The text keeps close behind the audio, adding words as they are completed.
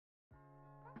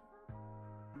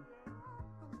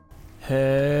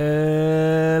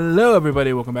Hello,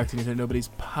 everybody. Welcome back to Nintendo Nobody's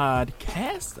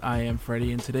podcast. I am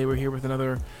Freddy, and today we're here with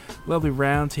another lovely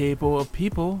round table of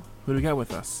people. Who do we got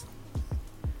with us?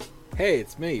 Hey,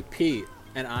 it's me, Pete,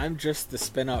 and I'm just the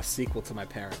spin-off sequel to my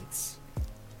parents.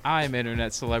 I'm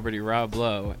internet celebrity Rob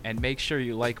Lowe, and make sure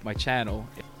you like my channel.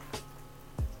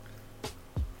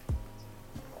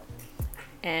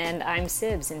 And I'm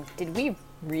Sibs, and did we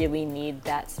really need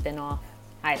that spin-off?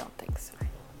 I don't think so.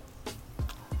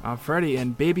 I'm Freddy,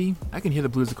 and baby, I can hear the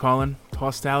blues are calling.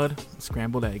 Tossed salad, and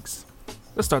scrambled eggs.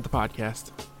 Let's start the podcast.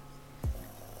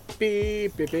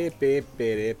 Beep, beep, beep, beep,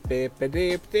 beep, beep, beep,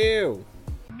 beep, doo.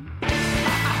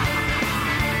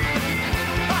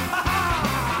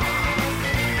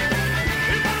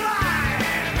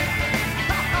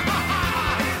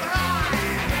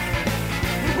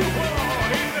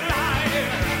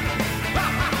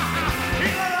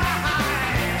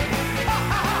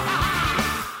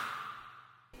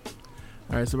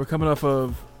 Alright, so we're coming off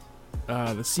of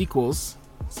the sequels.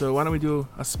 So why don't we do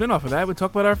a spin-off of that? We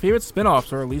talk about our favorite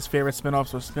spin-offs, or our least favorite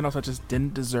spin-offs, or spin-offs that just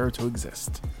didn't deserve to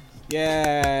exist.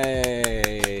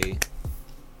 Yay!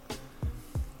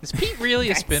 Is Pete really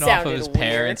a That spin-off of sounded his weird.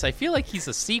 parents? I feel like he's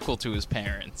a sequel to his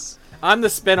parents. I'm the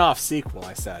spin-off sequel,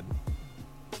 I said.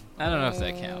 I don't know if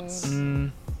that counts.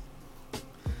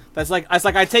 That's like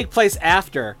I take place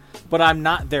after, but I'm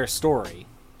not their story.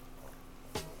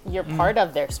 You're part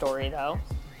of their story, though.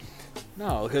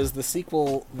 No, because the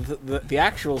sequel, the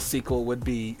actual sequel would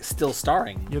be still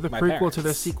starring You're the my prequel to parents.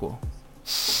 the sequel.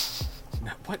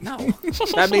 No, what? No.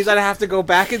 That means I'd have to go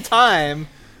back in time.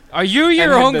 Are you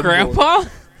your have own been grandpa?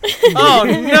 Oh,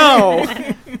 no!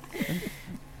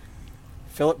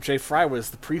 Philip J. Fry was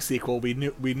the pre-sequel we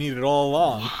needed all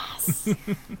along.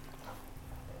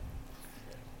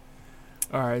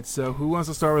 Alright, so who wants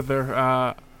to start with their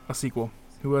a sequel?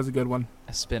 Who has a good one?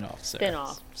 A spin-off, sir.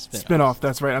 Spin-off. Spin-off,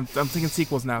 that's right. I'm thinking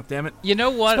sequels now, damn it. You know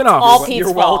what? Spin-off. All Pete's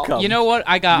You're fault. welcome. You know what?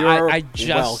 I You're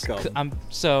just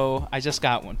welcome. I just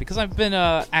got one because I've been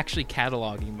actually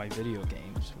cataloging my video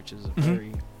games, which is a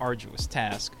very arduous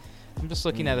task. I'm just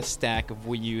looking at a stack of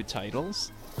Wii U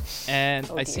titles, and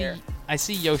Oh, I dear.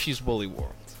 see Yoshi's Woolly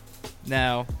World.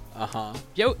 Now, Uh-huh.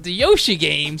 the Yoshi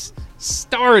games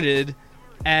started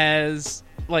as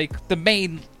like the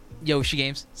main Yoshi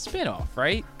games spin-off,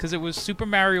 right? Because it was Super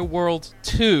Mario World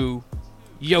 2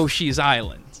 Yoshi's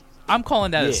Island. I'm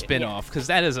calling that a Yeah. spin-off because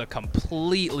that is a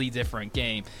completely different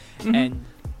game. And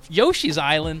Yoshi's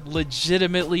Island,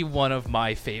 legitimately one of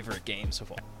my favorite games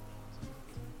of all.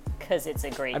 Because it's a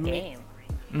great game.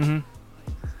 Mm-hmm.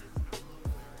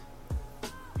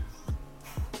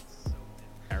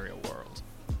 Mario World.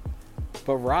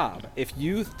 But Rob, if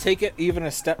you take it even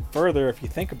a step further, if you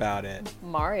think about it,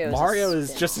 Mario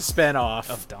is just a spin-off.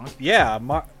 Of Donkey. Yeah,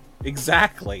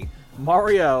 exactly.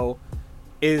 Mario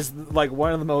is like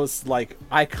one of the most like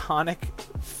iconic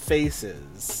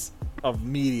faces of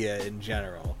media in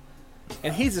general.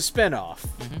 And he's a spin-off,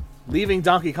 leaving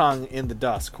Donkey Kong in the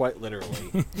dust, quite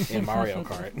literally, in Mario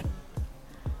Kart.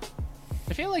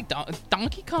 I feel like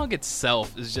Donkey Kong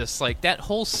itself is just like that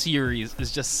whole series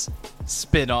is just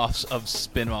spin-offs of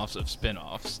spin-offs of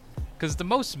spin-offs. Because the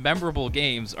most memorable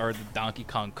games are the Donkey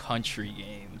Kong Country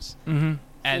games, and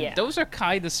Yeah. those are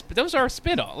kind of those are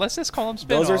spin-offs. Let's just call them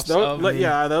spin-offs.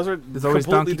 Those are There's always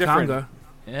completely Donkey different. Konga.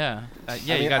 Yeah, I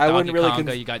mean, you got I Donkey wouldn't really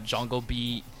Konga, you got Jungle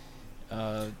Beat,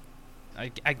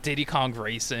 Diddy Kong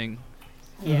Racing.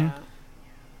 Yeah.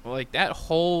 Like that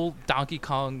whole Donkey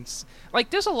Kong's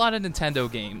like there's a lot of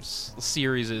Nintendo games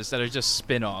series that are just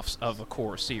spin-offs of a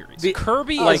core series.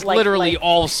 Kirby is like- literally like-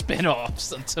 all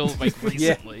spin-offs until like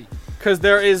recently. Because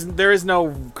there is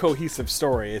no cohesive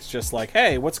story. It's just like,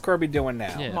 hey, what's Kirby doing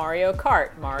now? Yeah. Mario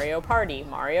Kart, Mario Party,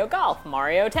 Mario Golf,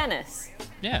 Mario Tennis.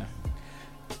 Yeah.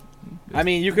 I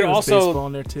mean, you could There's also baseball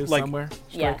in there too like- somewhere.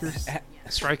 Yes. Strikers.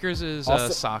 Strikers is Also-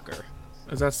 soccer.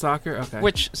 Is that soccer? Okay.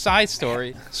 Which side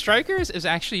story? Strikers is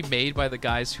actually made by the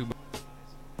guys who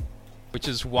which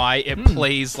is why it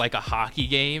plays like a hockey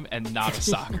game and not a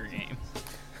soccer game.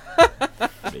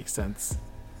 makes sense.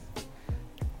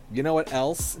 You know what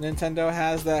else Nintendo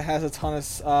has that has a ton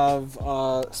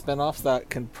of spin-offs that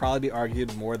can probably be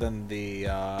argued more than the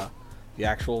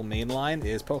actual main line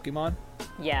is Pokemon.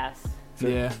 Yes.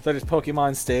 Yeah. So there's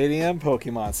Pokemon Stadium,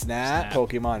 Pokemon Snap,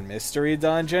 Pokemon Mystery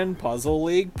Dungeon, Puzzle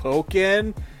League,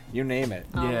 Pokken, you name it.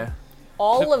 Yeah.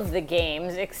 All of the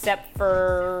games except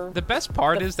for The best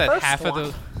part The is that first half one.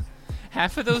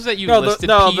 of those that you No, listed,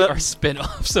 Pete, the- are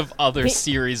spin-offs of other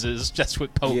series just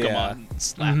with Pokemon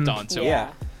slapped onto it.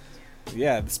 Yeah.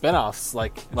 Yeah, the spin-offs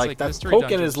like like that. Mystery Pokken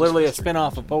Dungeon is plus literally a Mystery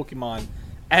spin-off Dungeon. of Pokemon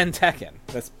and Tekken.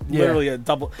 That's Yeah. literally a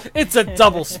double. It's a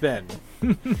double spin.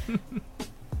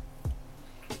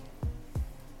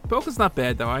 Pokemon's not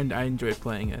bad though. I enjoyed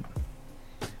playing it.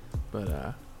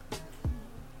 But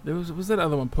there was that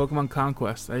other one, Pokemon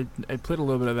Conquest. I played a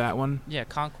little bit of that one. Yeah,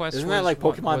 Conquest. Isn't that like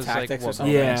Pokemon Tactics or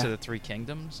something? Yeah. Into the Three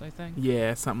Kingdoms, I think.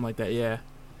 Yeah, something like that. Yeah.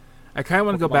 I kind of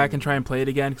want to go back and try and play it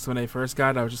again because when I first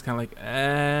got it, I was just kind of like,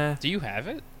 eh. Do you have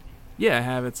it? Yeah, I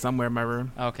have it somewhere in my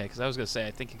room. Okay, because I was gonna say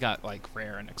I think it got like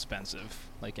rare and expensive,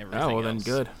 like everything. Oh, well, then else.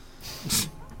 good.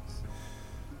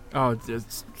 Oh,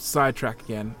 it's sidetrack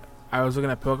again. I was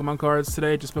looking at Pokemon cards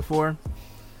today just before.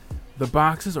 The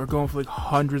boxes are going for like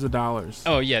hundreds of dollars.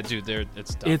 Oh yeah, dude,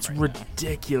 it's dumb It's right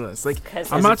ridiculous. Like, 'Cause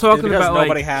I'm is not it talking because about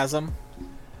nobody like has them.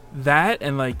 that,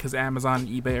 and like because Amazon and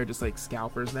eBay are just like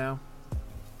scalpers now.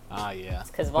 Ah, yeah.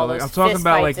 Because of all But, like, those I'm talking fist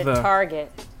about, fights like, at the-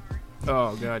 Target.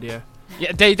 Oh god, yeah. now.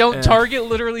 Yeah, they don't. Yeah. Target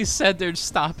literally said they're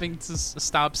stopping to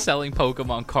stop selling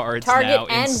Pokemon cards Target now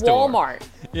in and store. Walmart.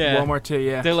 Yeah, Walmart too,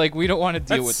 yeah. they're like, we don't want to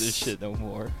deal with this That's- shit no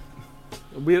more.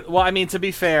 Well, I mean, to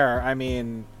be fair, I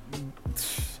mean,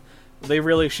 they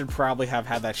really should probably have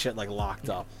had that shit like locked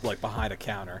up, like behind a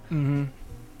counter. Mm-hmm.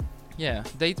 Yeah,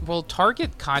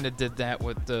 Target kind of did that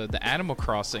with the Animal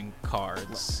Crossing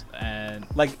cards, and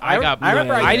Like I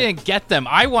remember I didn't get them.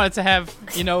 I wanted to have,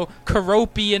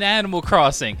 Karopi and Animal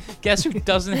Crossing. Guess who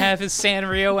doesn't have his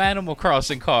Sanrio Animal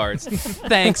Crossing cards?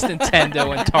 Thanks,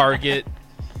 Nintendo and Target.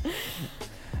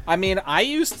 I mean, I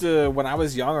used to, when I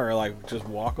was younger, like, just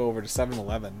walk over to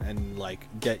 7-Eleven and, like,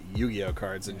 get Yu-Gi-Oh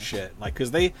cards and shit. Like,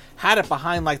 because they had it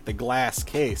behind, like, the glass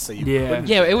case, so you Yeah. couldn't.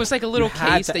 Yeah, it was like a little You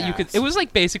had case to that you could. ask. It was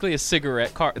like basically a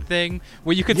cigarette card thing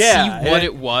where you could Yeah, see what and-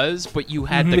 it was, but you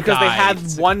had the Because they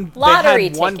guides. had one, Lottery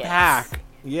they had one tickets. pack.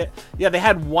 Yeah, they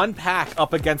had one pack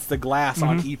up against the glass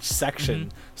on each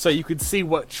section, so you could see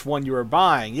which one you were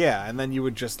buying. Yeah, and then you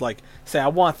would just, like, say, I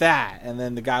want that, and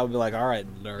then the guy would be like, all right,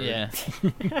 nerd. Yeah.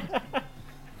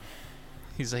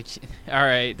 He's like, all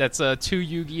right, that's 2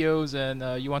 Yu-Gi-Ohs,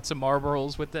 and you want some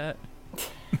Marlboros with that?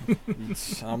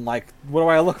 I'm like, what do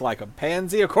I look like? A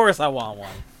pansy? Of course I want one.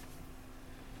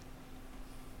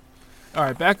 All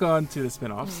right, back on to the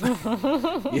spin-offs.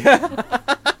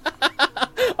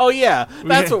 Oh yeah,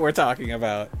 that's Yeah. what we're talking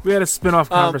about. We had a spin-off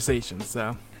conversation,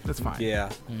 so that's fine. Yeah.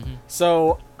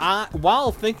 So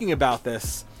while thinking about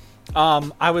this,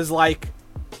 I was like,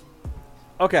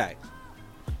 okay,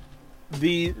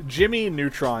 the Jimmy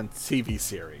Neutron TV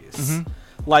series,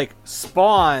 like,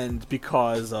 spawned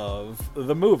because of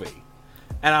the movie,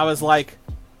 and I was like,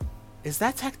 is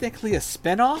that technically a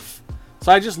spin-off?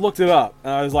 So I just looked it up,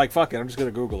 and I was like, fuck it, I'm just gonna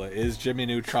Google it. Is Jimmy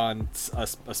Neutron a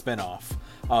spin-off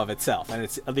of itself? And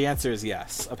the answer is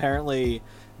yes. Apparently,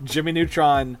 Jimmy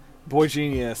Neutron, Boy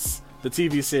Genius, the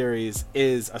TV series,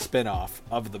 is a spin-off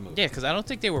of the movie. Yeah, because I don't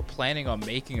think they were planning on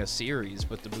making a series,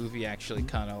 but the movie actually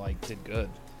kind of like did good.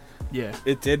 Yeah.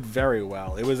 It did very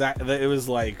well. It was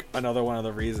like another one of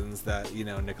the reasons that,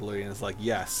 Nickelodeon is like,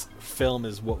 yes, film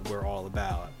is what we're all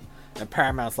about. And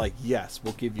Paramount's like, yes,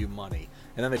 we'll give you money.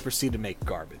 And then they proceed to make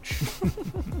garbage.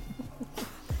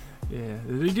 Yeah.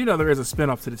 You do know there is a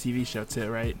spin-off to the TV show too,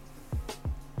 right?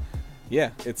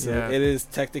 Yeah, Yeah. it is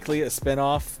technically a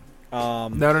spin-off. No.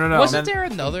 Wasn't there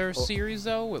another series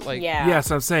though? With like, Yeah.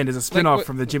 Yes, I'm saying there's a spin-off what-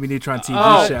 from the Jimmy Neutron TV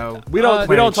Oh, show. We don't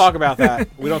Blanche. talk about that.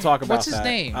 We don't talk about What's his that.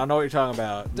 name? I don't know what you're talking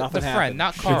about. the Nothing friend, happened.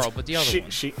 not Carl, but the other one.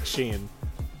 Sheen.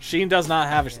 Sheen does not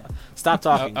have a... Stop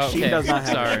talking. Oh, Sheen okay. does not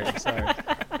have Sorry.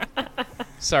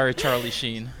 Sorry, Charlie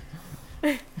Sheen.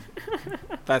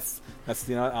 That's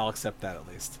I'll accept that at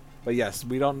least. But yes,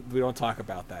 we don't talk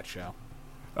about that show.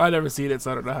 I never seen it,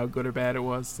 so I don't know how good or bad it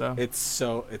was. So It's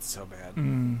so bad.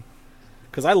 Mm.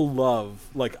 Because I love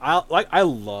I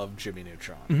love Jimmy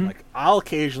Neutron. Mhm. Like, I'll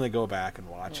occasionally go back and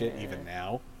watch it even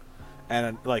now,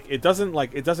 and like it doesn't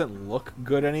look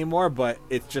good anymore, but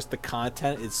it's just the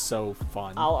content is so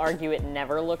fun. I'll argue it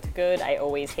never looked good. I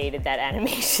always hated that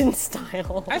animation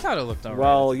style. I thought it looked alright.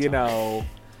 Well, at the time.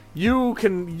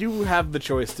 you have the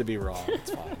choice to be wrong.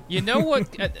 It's fine. You know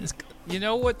what? You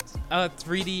know what?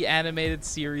 3D animated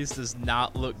series does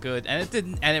not look good, and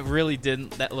it really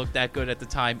didn't look that good at the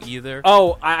time either.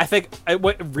 Oh, I think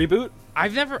what reboot? I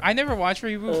never watched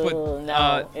Reboot, but Oh,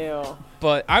 no. Ew.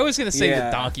 but I was gonna say Yeah.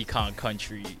 the Donkey Kong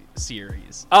Country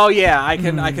series. Oh yeah, I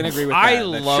can agree with that. I That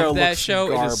love that looks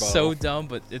show. It is garbo. so dumb,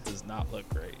 but it does not look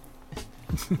great.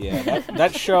 Yeah,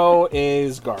 that show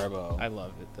is garbo. I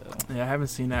love it though. yeah, I haven't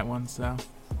seen that one. So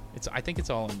I think it's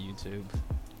all on YouTube.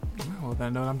 well, then I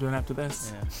know what I'm doing after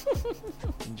this. Yeah.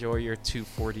 Enjoy your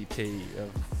 240p of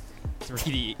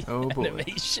 3D Oh, boy.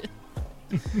 animation.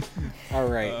 All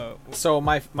right. So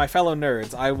my fellow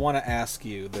nerds, I want to ask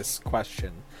you this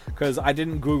question because I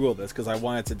didn't Google this because I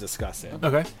wanted to discuss it.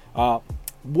 Okay.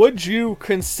 would you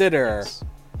consider?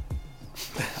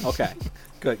 Okay,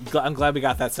 good. I'm glad we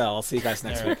got that settled. I'll see you guys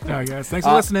next week. All right, guys. Thanks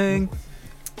for listening.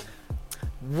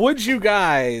 Would you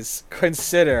guys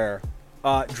consider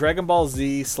Dragon Ball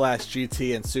Z /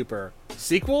 GT and Super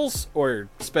sequels or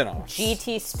spin-offs?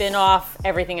 GT spin-off,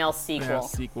 everything else sequel. Yeah,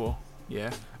 sequel.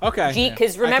 Yeah. Okay.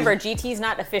 Because remember, GT's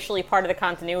not officially part of the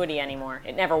continuity anymore.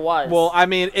 It never was. Well, I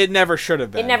mean, it never should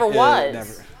have been. It never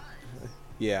was.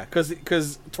 Yeah, because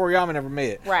Toriyama never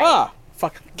made it. Right. Ah,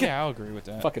 fuck. Yeah, I'll agree with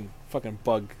that. Fucking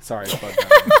bug. Sorry,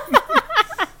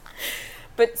 bug.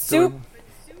 But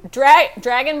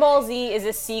Dragon Ball Z is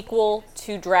a sequel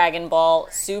to Dragon Ball.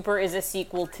 Super is a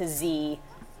sequel to Z.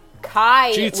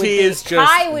 Kai GT would be, is just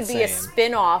Kai would be a insane.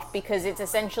 spin-off because it's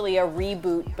essentially a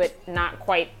reboot, but not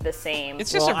quite the same.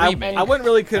 It's just a I remake. wouldn't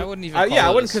really. I wouldn't even. Call I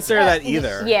it wouldn't a consider that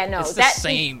either. Yeah, no, It's the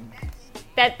same.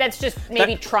 That's just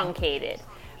maybe truncated.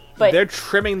 But They're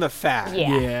trimming the fat.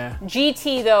 yeah. Yeah.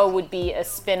 GT though would be a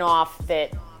spin-off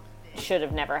that should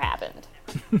have never happened.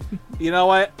 You know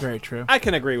what? Very true. I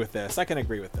can agree with this.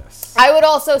 I would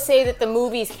also say that the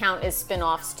movies count as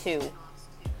spin-offs too.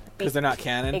 Because they're not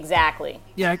canon. Exactly.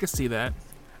 Yeah, I can see that.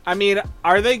 I mean,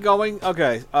 are they going?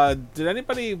 Okay. Did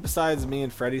anybody besides me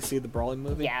and Freddie see the Brawling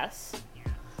movie? Yes.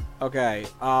 Okay.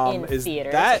 In Is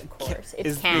theaters, that of course. It's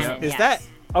is canon, is yes. that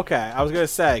okay? I was gonna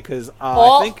say because I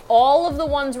All, think all of the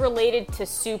ones related to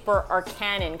Super are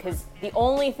canon, because the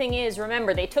only thing is,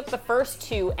 remember, they took the first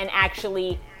two and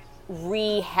actually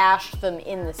rehashed them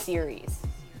in the series.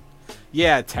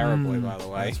 yeah, terribly by the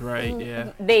way. That's right.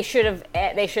 Yeah. They should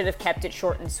have kept it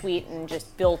short and sweet and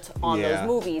just built on Yeah, those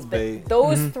movies. But they-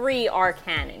 those three are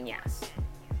canon, yes.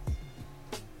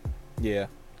 Yeah.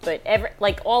 But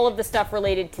all of the stuff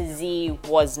related to Z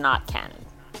was not canon.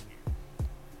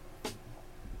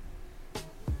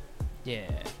 Yeah.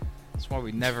 That's why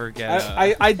we never get.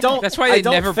 I don't. That's why I they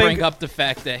don't never think, bring up the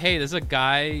fact that hey, there's a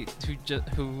guy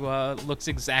who looks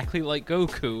exactly like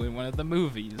Goku in one of the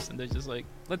movies, and they're just like,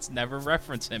 let's never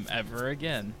reference him ever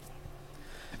again.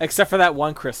 except for that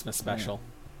one Christmas special,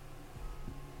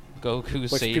 Goku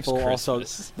which saves people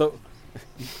Christmas. also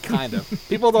kind of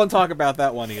people don't talk about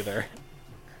that one either.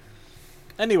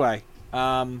 Anyway,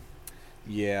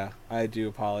 yeah, I do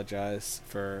apologize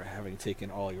for having taken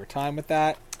all your time with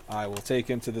that. I will take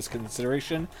into this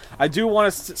consideration. I do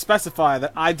want to specify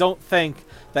that I don't think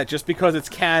that just because it's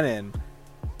canon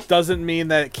doesn't mean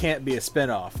that it can't be a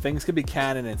spin-off. Things could be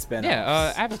canon and spin-offs.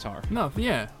 Yeah, Avatar, No.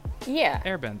 Yeah. Yeah.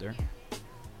 Airbender.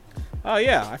 Oh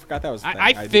yeah, I forgot that was. A thing.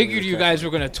 I didn't figured really you check guys it.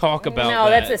 were going to talk about No,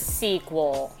 that. that's a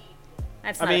sequel.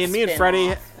 That's not a me and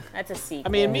Freddie- spin-off. That's a sequel. I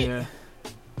mean, me Yeah.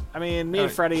 and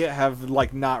Alright. Freddie have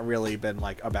like not really been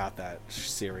like about that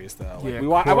series though. Like, Yeah,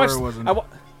 I watched. Korra wasn't-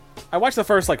 I watched the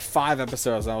first like 5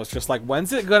 episodes and I was just like,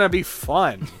 when's it gonna be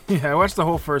fun? Yeah. I watched the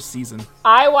whole first season.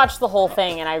 I watched the whole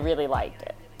thing and I really liked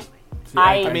it. See,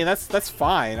 I mean, that's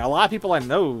fine. A lot of people I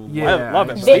know Yeah, love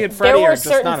it. But They- me and Freddie there are were just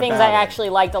certain not things about I it. actually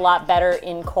liked a lot better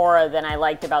in Korra than I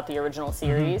liked about the original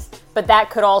series. But that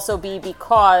could also be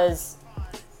because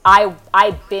I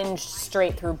binged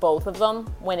straight through both of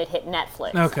them when it hit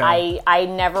Netflix. Okay. I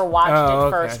never watched Oh, it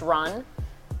okay. first run.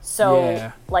 So,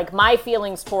 Yeah. like, my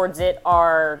feelings towards it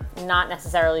are not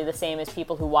necessarily the same as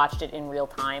people who watched it in real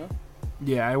time.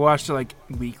 Yeah. I watched it like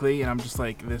weekly, and I'm just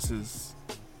like, this is.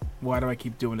 Why do I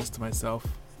keep doing this to myself?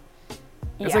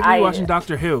 It's like me watching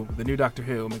Doctor Who, the new Doctor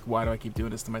Who. I'm like, why do I keep doing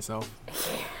this to myself?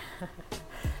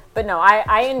 But no,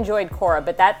 I enjoyed Korra,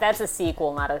 but that's a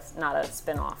sequel, not a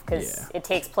spin-off, because Yeah. it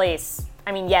takes place.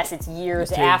 I mean, yes, it's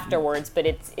years It takes- afterwards, but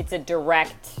it's a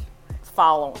direct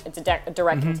follow. It's a direct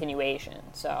Mm-hmm. continuation.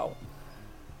 So,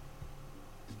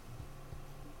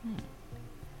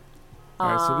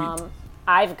 All right. So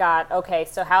I've got okay.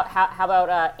 So how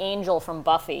about Angel from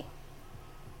Buffy?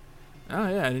 Oh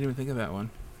yeah, I didn't even think of that one.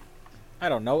 I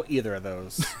don't know either of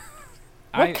those.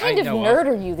 What kind of know nerd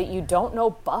are you that you don't know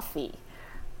Buffy?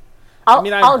 I'll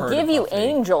mean, I've I'll heard give of you Buffy.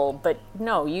 Angel, but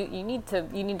no, you need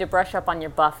to brush up on your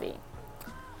Buffy.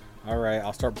 All right,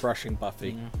 I'll start brushing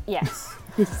Buffy. Yes.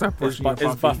 Stop Is, brushing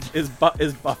your Buffy.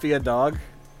 is Buffy a dog?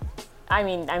 I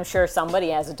mean, I'm sure somebody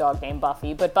has a dog named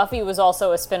Buffy, but Buffy was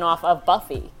also a spin-off of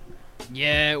Buffy.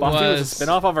 Yeah, it Buffy was a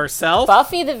spin-off of herself?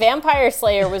 Buffy the Vampire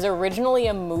Slayer was originally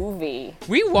a movie.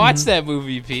 We watched that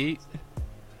movie, Pete.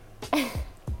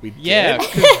 We did? Yeah,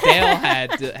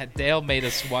 because Dale made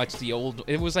us watch the old.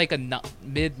 It was like a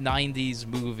mid '90s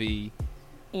movie.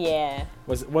 Yeah.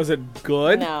 Was it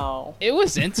good? No. It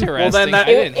was interesting. that-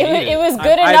 I It, didn't hate it was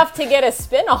good I- enough to get a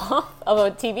spin-off of a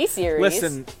TV series.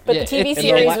 Listen, but yeah, the TV and the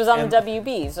series la- was on and- the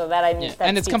WB, so that Yeah,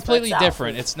 and it's speaks for completely itself.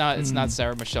 different. It's not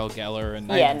Sarah Michelle Gellar and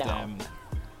Yeah, and, no.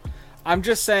 I'm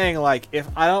just saying, like, if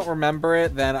I don't remember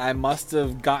it, then I must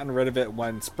have gotten rid of it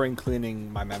when spring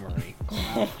cleaning my memory.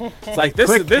 It's like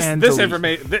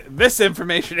this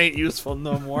information ain't useful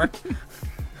no more.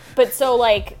 But so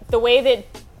like the way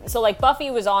that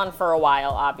Buffy was on for a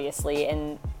while, obviously,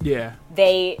 and Yeah.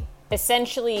 they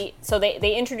essentially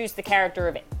they introduced the character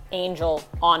of Angel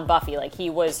on Buffy, like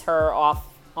he was her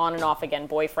on and off again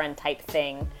boyfriend type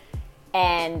thing,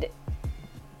 and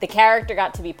the character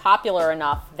got to be popular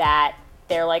enough that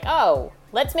they're like, oh,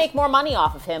 let's make more money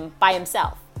off of him by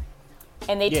himself.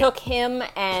 And they took him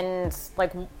and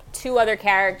like 2 other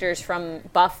characters from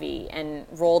Buffy and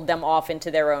rolled them off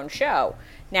into their own show.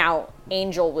 Now,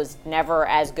 Angel was never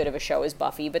as good of a show as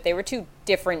Buffy, but they were 2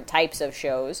 different types of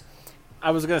shows. I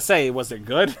was gonna say, was it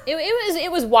good?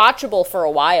 It was watchable for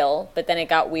a while, but then it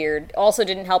got weird. Also,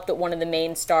 didn't help that one of the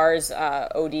main stars,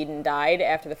 OD'd and died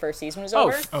after the first season was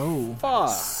over. Oh. Fuck.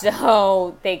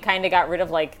 So they kind of got rid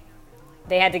of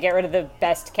they had to get rid of the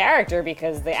best character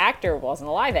because the actor wasn't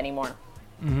alive anymore.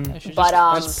 I should But,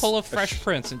 just pull a Fresh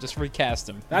Prince and just recast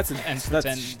him. That's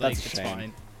pretend like a it's shame.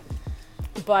 fine.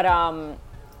 But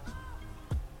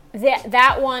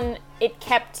that one, it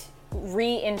kept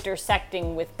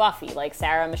re-intersecting with Buffy. Like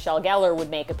Sarah Michelle Gellar would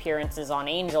make appearances on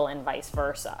Angel and vice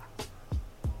versa.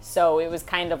 So it was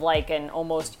kind of like an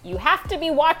almost, you have to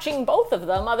be watching both of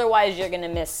them, otherwise you're going to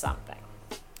miss something.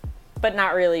 But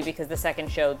not really, because the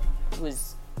second show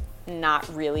was not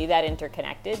really that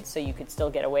interconnected, so you could still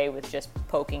get away with just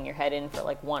poking your head in for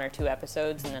like 1 or 2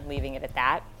 episodes and then leaving it at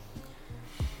that.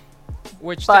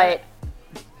 But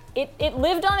it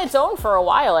lived on its own for a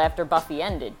while after Buffy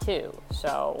ended, too,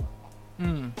 so...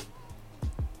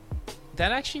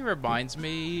 That actually reminds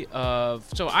me of...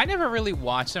 So I never really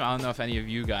watched them. I don't know if any of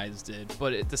you guys did,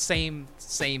 but the same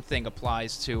thing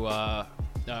applies to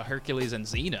Hercules and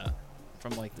Xena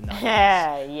from like the 90s.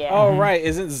 Yeah. Oh, right.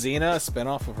 Isn't Xena a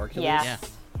spinoff of Hercules? Yeah.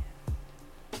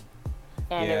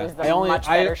 And Yeah. it was the much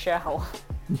better show.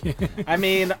 I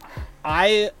mean,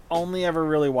 I only ever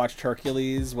really watched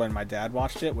Hercules when my dad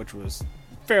watched it, which was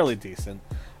fairly decent.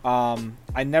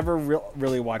 I never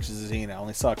really watched Xena. I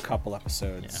only saw a couple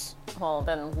episodes. Yeah. Well,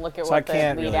 then look at So what the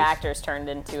lead really... actors turned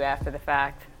into after the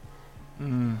fact.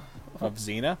 Of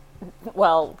Xena?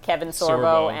 Well, Kevin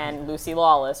Sorbo and Lucy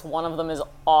Lawless. One of them is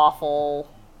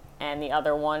awful, and the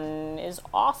other one is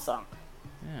awesome.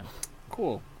 Yeah.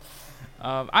 Cool.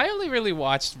 I only really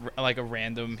watched like a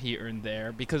random here and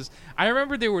there because I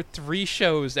remember there were 3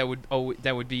 shows that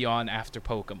would be on after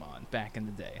Pokemon back in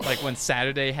the day. Like when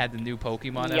Saturday had the new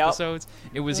Pokemon episodes,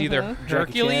 it was either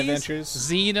Hercules,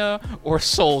 Xena, or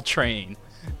Soul Train.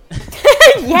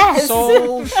 Yes.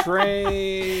 Soul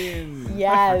Train.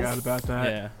 Yes. I forgot about that.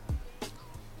 Yeah.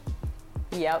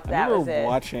 Yep, that was it.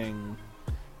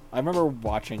 I remember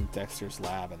watching Dexter's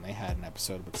Lab, and they had an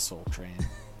episode with Soul Train.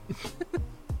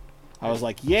 I was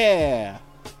like, yeah.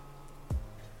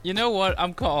 You know what?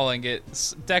 I'm calling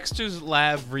it. Dexter's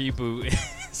Lab reboot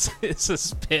is a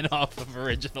spin-off of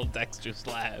original Dexter's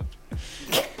Lab.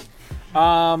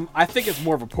 I think it's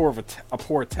more of a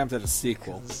poor attempt at a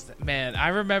sequel. Man,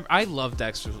 I love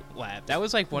Dexter's Lab. That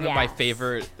was like one of my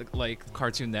favorite like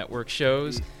Cartoon Network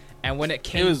shows. And when it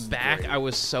came back, great. I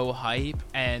was so hype,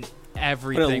 and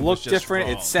everything but it looked was just different.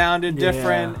 wrong. It sounded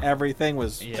different. Everything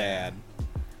was bad.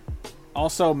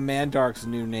 Also, Mandark's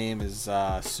new name is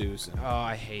Susan. Oh,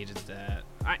 I hated that.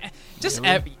 I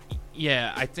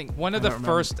think one of the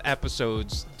first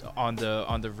episodes on the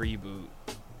reboot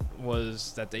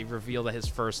was that they revealed that his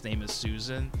first name is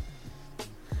Susan.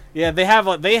 Yeah, they have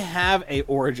a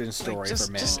origin story for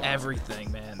Mandark. Just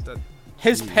everything, man.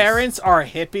 His parents are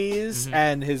hippies,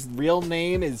 and his real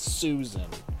name is Susan.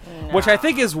 No. Which I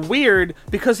think is weird,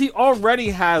 because he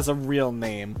already has a real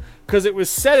name. Because it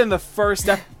was said in the first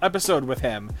episode with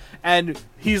him. And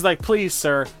he's like, please,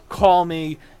 sir, call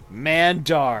me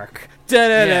Mandark.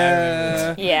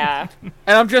 Da-da-da. Yeah. And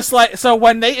I'm just like, so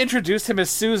when they introduced him as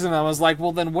Susan, I was like,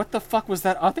 well, then what the fuck was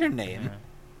that other name?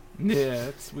 Yeah,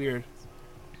 it's weird.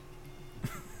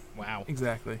 Wow.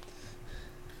 Exactly.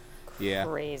 Yeah.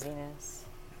 Craziness.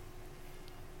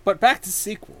 But back to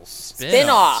sequels.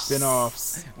 Spin-offs.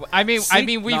 I mean,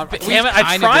 we've kind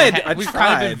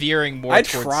of been veering more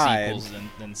towards sequels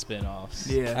than spin-offs.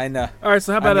 Yeah. I know. All right,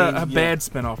 so how about a bad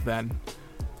spin-off then?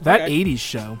 That 80s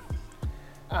show.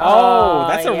 Oh,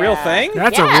 that's a real thing?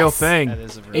 That's a real thing. That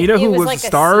is a real thing. You know who was the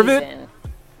star of it?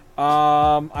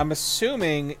 I'm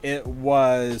assuming it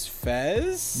was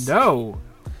Fez? No.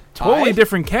 Totally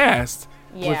different cast.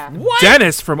 Yeah. With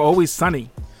Dennis from Always Sunny.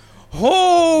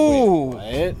 Oh!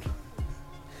 Wait,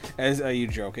 what? Are you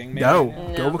joking, man?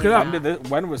 No. Go look it up.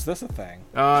 When was this a thing?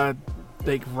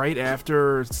 like right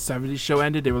after 70s show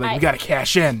ended, they were like, we gotta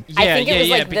cash in. I think it was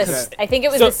like because this. I think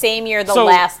it was the same year the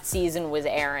last season was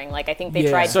airing. Like I think they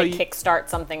tried to kickstart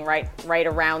something right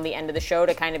around the end of the show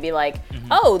to kind of be like,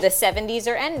 oh, the 70s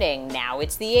are ending. Now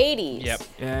it's the 80s. Yep.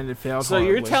 And it failed. So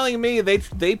you're telling me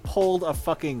they pulled a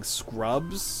fucking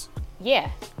Scrubs?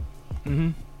 Yeah.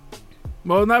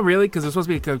 Well, not really, because it was supposed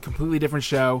to be a completely different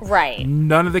show. Right.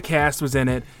 None of the cast was in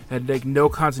it. Had like no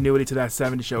continuity to that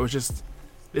 70s show. It was just,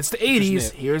 it's the 80s.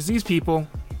 Here's these people.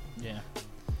 Yeah.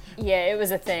 Yeah, it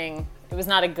was a thing. It was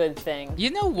not a good thing.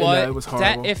 You know what? Yeah, it was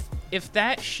horrible. If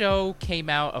that show came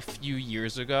out a few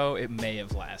years ago, it may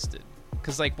have lasted.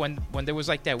 Because like when there was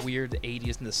like that weird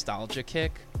 80s nostalgia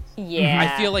kick. Yeah.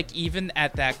 I feel like even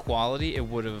at that quality, it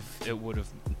would have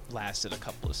lasted a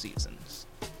couple of seasons.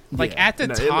 Like at the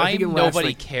time, nobody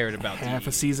like cared about half the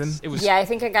a season. It was I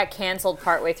think it got canceled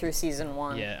partway through season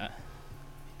 1. Yeah.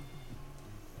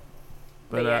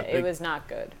 But yeah, it was not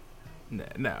good.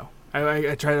 No.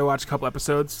 I tried to watch a couple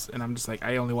episodes, and I'm just like,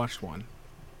 I only watched one.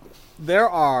 There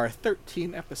are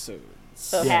 13 episodes.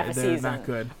 So half a they're season. not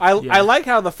good. I like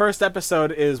how the first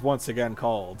episode is once again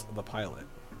called the pilot.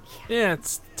 Yeah,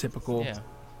 it's typical. Yeah.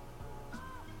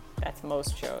 That's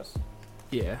most shows.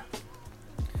 Yeah.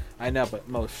 I know, but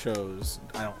most shows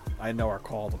I know are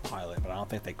called the pilot, but I don't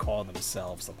think they call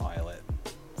themselves the pilot.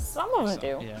 Some of them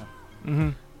do. Yeah.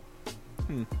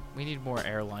 Mm-hmm. We need more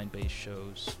airline-based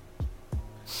shows.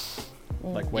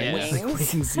 Like Wings?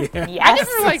 Wings, yeah.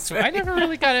 Yes. I never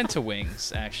really got into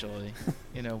Wings, actually.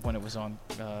 You know, when it was on.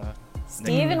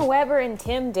 Steven Weber and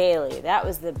Tim Daly. That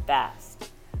was the best.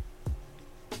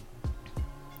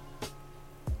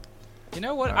 You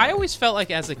know what? I always felt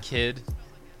like as a kid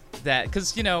that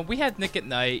because you know we had Nick at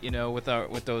Night, you know, with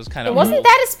those kind of. Wasn't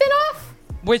that a spin-off?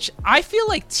 Which I feel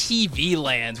like TV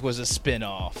Land was a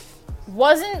spin-off.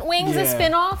 Wasn't Wings a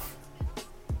spin-off?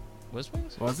 Was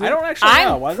Wings? Was it? I don't actually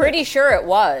know. I'm pretty sure it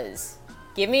was.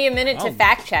 Give me a minute to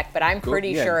fact check, but I'm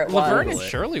pretty sure it was. Laverne and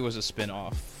Shirley was a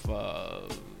spin-off.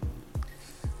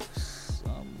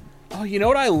 Oh, you know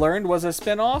what I learned was a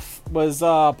spin-off? Was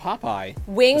Popeye.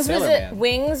 Wings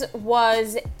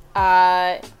was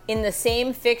in the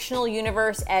same fictional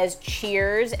universe as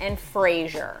Cheers and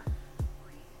Frasier.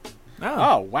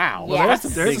 Oh wow. Well, there's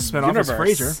a spin-off as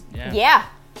Frasier. Yeah.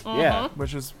 Yeah.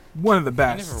 Which is one of the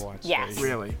best. I never watched Yes. Frasier.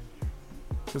 Really.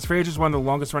 Because Frasier's one of the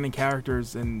longest running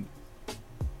characters in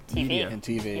media. In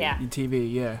TV. Yeah. In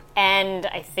TV, yeah. And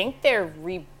I think they're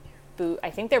bringing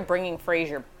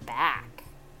Frasier back.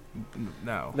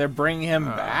 No. They're bringing him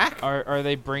back? Are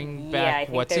they bringing I back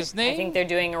think what's his name? I think they're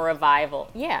doing a revival.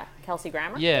 Yeah, Kelsey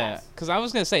Grammer. Yeah, Yes. because I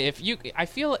was gonna say I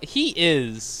feel like he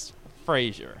is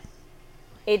Frasier.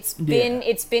 It's been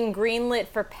greenlit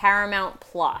for Paramount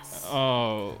Plus.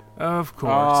 Oh, Of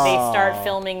course. They start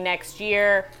filming next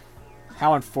year,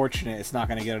 How unfortunate it's not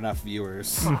going to get enough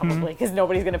viewers. probably because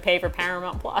nobody's going to pay for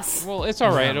Paramount Plus. well, it's all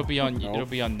right. It'll be on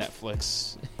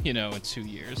Netflix, you know, in 2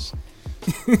 years.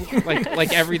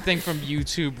 like everything from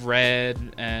YouTube Red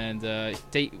and Yep.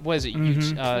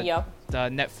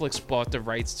 Netflix bought the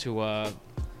rights to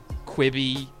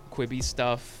Quibi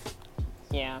stuff.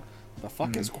 Yeah. The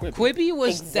fuck is Quibi? Quibi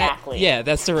was Exactly.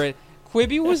 that's the right.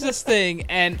 Quibi was this thing,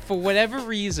 and for whatever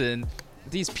reason,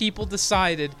 these people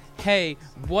decided, hey,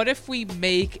 what if we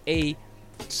make a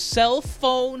cell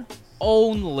phone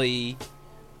only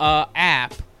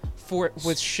app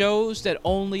with shows that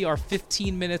only are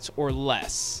 15 minutes or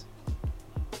less?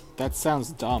 That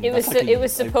sounds dumb. It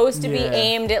was supposed to be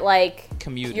aimed at like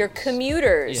Commuters. your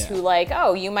commuters Yeah. who like,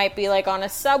 oh, you might be like on a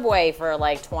subway for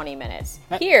like 20 minutes.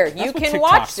 Here, that's you what can TikTok's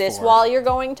watch this for. while you're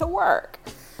going to work.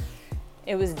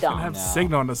 It was I dumb. have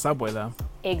signal on the subway, though.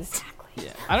 Exactly.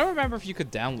 Yeah, I don't remember if you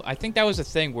could download. I think that was a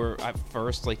thing where at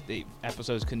first, like, the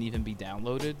episodes couldn't even be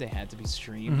downloaded; they had to be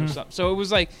streamed or something. So it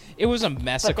was a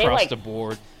mess But they, across like- the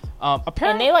board. And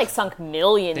Apparently, they like sunk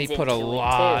millions they put into a it,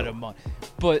 lot too. of money,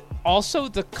 but also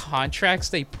the contracts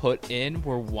they put in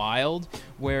were wild.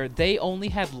 Where they only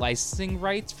had licensing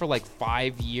rights for like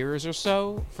 5 years or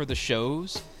so for the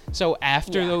shows. So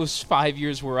after those 5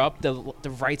 years were up, the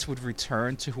rights would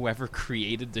return to whoever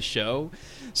created the show.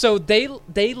 So they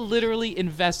literally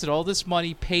invested all this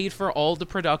money, paid for all the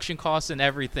production costs and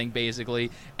everything basically,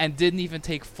 and didn't even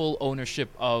take full ownership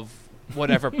of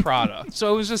whatever product.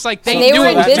 So it was just like they And they knew were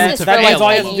it in was business meant to for, like, means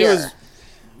all you fail. have a to do year.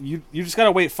 is you just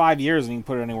gotta wait 5 years and you can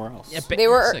put it anywhere else. Yeah, They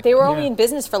were basically. only in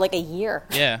business for like a year.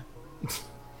 Yeah.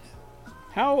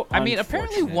 How I mean,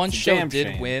 apparently unfortunate. one It's a show damn did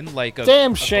shame. win like a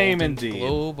Damn a shame Golden indeed.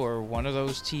 Globe or one of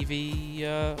those TV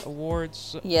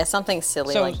awards. Yeah, something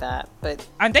silly So- like that. But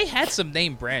And they had some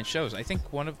name brand shows. I think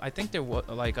there were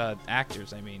like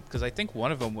actors. I mean, because I think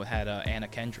one of them had Anna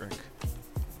Kendrick.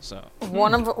 So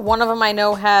one of them I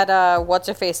know had what's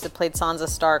her face that played Sansa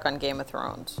Stark on Game of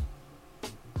Thrones.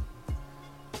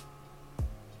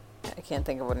 I can't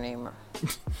think of what her name.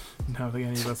 No, I think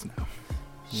any of us know.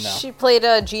 No. She played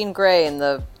Jean Grey in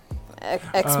the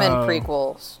X-Men Oh.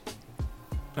 prequels.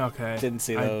 Okay. Didn't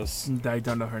see those. I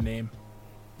don't know her name.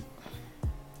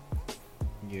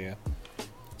 Yeah.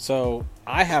 So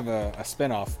I have a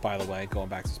spin-off, by the way, going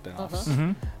back to spin-offs.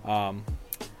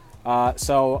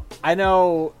 So I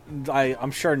know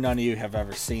I'm sure none of you have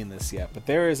ever seen this yet, but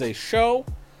there is a show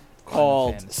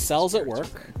called Fantasy Cells at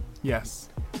Spirits Work. Yes.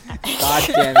 God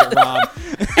damn it, Rob.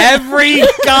 Every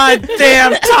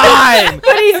goddamn time!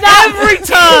 But he's not. Every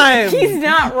time! He's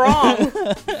not wrong.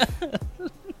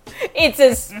 It's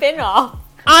a spin-off.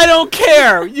 I don't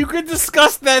care! You can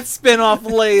discuss that spin-off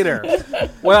later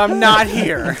when I'm not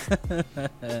here.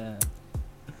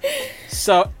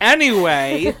 So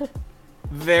anyway,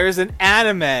 there's an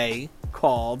anime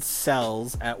called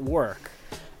Cells at Work.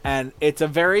 And it's a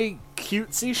very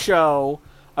cutesy show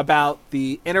about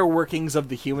the inner workings of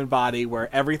the human body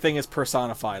where everything is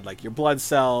personified, like your blood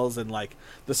cells and like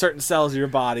the certain cells of your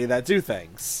body that do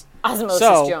things. Osmosis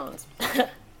So- Jones.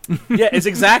 Yeah, it's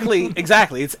exactly.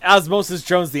 It's Osmosis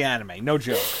Jones the anime, no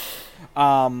joke.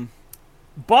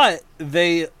 But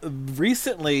they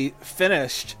recently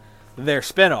finished their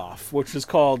spin-off, which was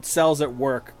called Cells at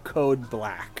Work Code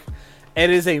Black. It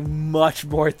is a much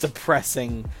more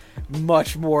depressing,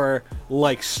 much more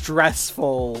like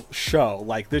stressful show.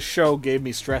 Like this show gave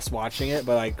me stress watching it,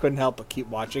 but I couldn't help but keep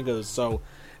watching because it was so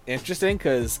interesting.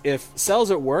 Because if Cells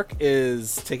at Work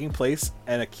is taking place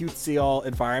in a cutesy all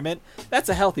environment, that's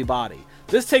a healthy body.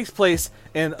 This takes place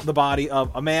in the body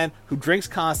of a man who drinks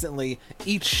constantly,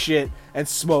 eats shit, and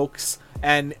smokes,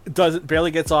 and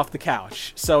barely gets off the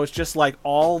couch. So it's just like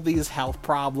all these health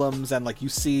problems, and like you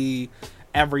see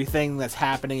everything that's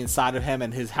happening inside of him,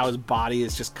 and how his body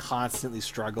is just constantly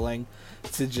struggling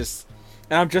to just.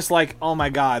 And I'm just like, oh my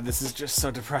god, this is just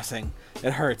so depressing.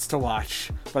 It hurts to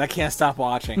watch, but I can't stop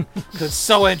watching because it's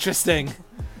so interesting.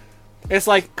 It's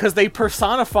like, because they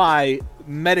personify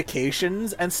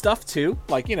medications and stuff too.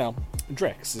 Like, you know,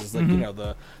 Drix is like, you know,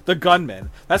 the gunman.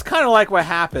 That's kind of like what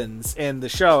happens in the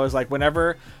show is like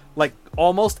whenever, like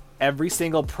almost every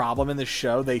single problem in the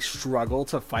show they struggle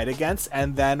to fight against,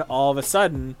 and then all of a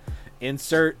sudden,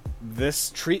 insert this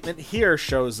treatment here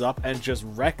shows up and just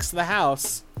wrecks the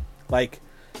house. Like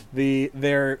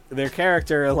their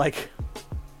character like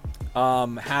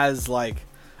has like,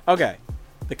 okay,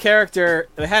 the character,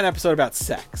 they had an episode about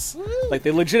sex. Like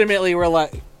they legitimately were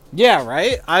like, yeah,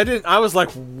 right? I was like,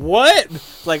 what?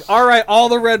 Like, all right, all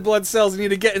the red blood cells need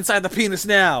to get inside the penis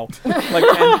now. Like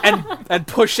and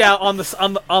push out on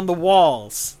the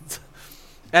walls.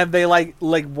 And they like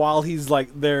while he's like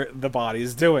the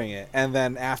body's doing it, and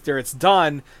then after it's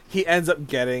done, he ends up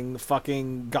getting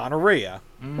fucking gonorrhea.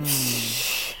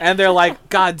 And they're like,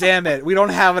 god damn it, we don't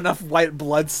have enough white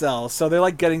blood cells, so they're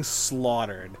like getting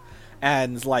slaughtered.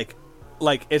 And like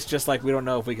it's just like we don't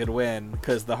know if we could win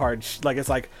because the it's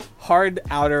like hard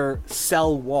outer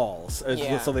cell walls.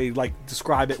 Yeah. So they like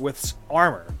describe it with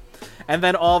armor. And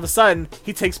then all of a sudden,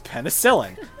 he takes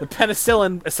penicillin. The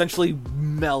penicillin essentially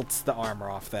melts the armor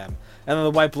off them. And then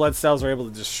the white blood cells are able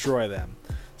to destroy them.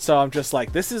 So I'm just like,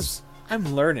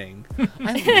 I'm learning.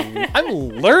 I'm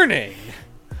learning.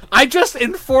 I just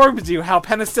informed you how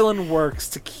penicillin works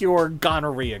to cure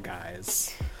gonorrhea,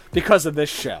 guys. Because of this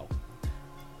show.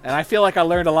 And I feel like I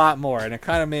learned a lot more. And it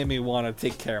kind of made me want to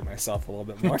take care of myself a little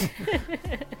bit more.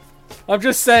 I'm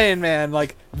just saying, man,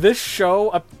 like, this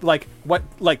show, the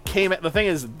thing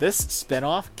is, this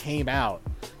spinoff came out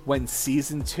when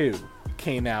Season 2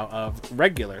 came out of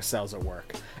regular Cells at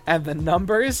Work. And the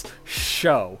numbers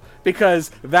show. Because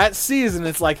that season,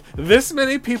 it's like, this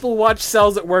many people watch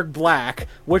Cells at Work Black,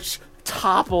 which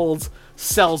toppled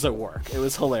Cells at Work. It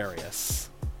was hilarious.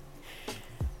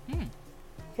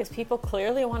 Because people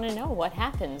clearly want to know what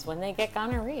happens when they get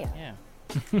gonorrhea. yeah.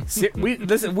 See,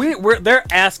 they're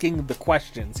asking the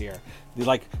questions here. They're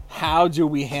like, how do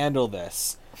we handle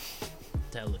this?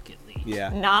 Delicately. Yeah,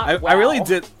 Not I well.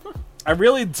 I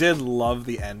really did love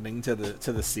the ending to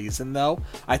the season, though.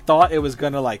 I thought it was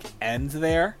gonna like end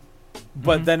there,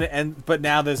 but but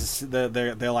now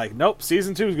they're like, nope,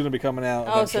 season 2 is gonna be coming out.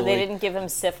 Oh, so they eventually. didn't give him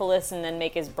syphilis and then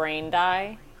make his brain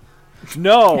die?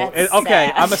 No, That's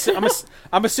okay. sad.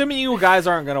 I'm assuming you guys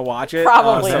aren't gonna watch it.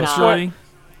 Probably So not. Shorty,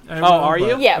 are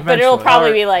you? Yeah, but it'll Eventually. probably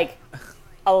Alright. be like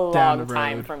a Down long the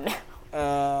time road. from now.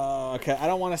 Okay. I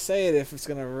don't want to say it if it's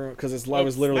gonna ruin because I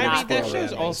was literally. I gonna mean, that spoil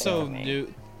show's it. also so-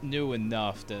 new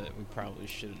enough that we probably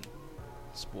shouldn't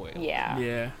spoil. Yeah.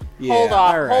 Yeah. Yeah, Hold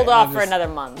off. alright, Hold I'll off for just- another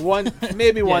month.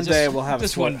 Maybe one just- day we'll have a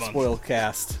just 1 month. spoiled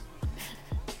cast.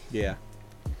 Yeah.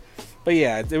 But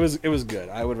yeah, it was good.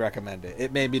 I would recommend it.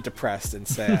 It made me depressed and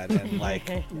sad and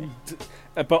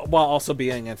but while also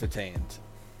being entertained.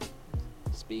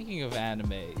 Speaking of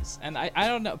animes, and I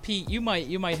don't know, Pete, you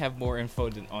might have more info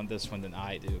on this one than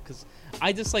I do, because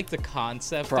I just like the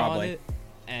concept Probably.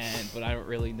 on it, but I don't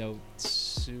really know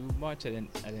too much. I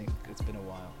think it's been a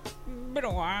while.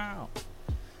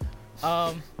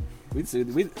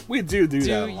 We do Do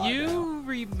that a lot you now.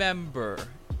 remember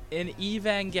in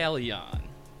Evangelion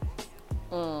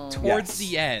towards Yes.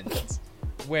 the end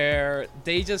where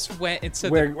they just went into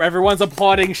Where everyone's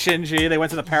applauding Shinji, they went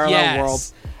to the parallel Yes. world.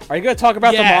 Are you gonna talk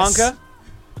about Yes. the manga?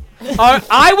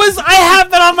 I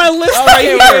have that on my list Oh, right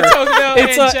yeah, here. we're talking about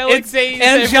Angelic Days,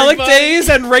 Angelic everybody. Days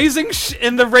and raising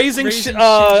Raising Raising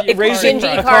Shinji Raising Ikari Shinji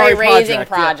Ikari Ikari Raising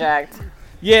Project. Project.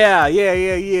 Yeah.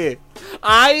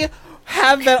 I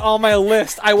have that on my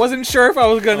list. I wasn't sure if I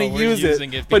was going Oh, to we're use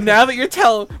using it, it but because- now that you're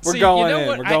telling, we're See, going you know in.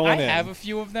 what? We're going I in. have a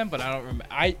few of them, but I don't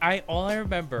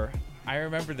remember. I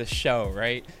remember the show,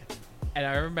 right? And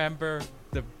I remember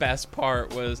the best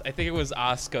part was, I think it was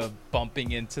Asuka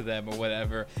bumping into them or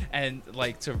whatever, and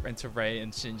like to Rei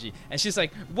and Shinji, and she's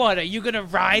like, "What? Are you gonna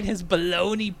ride his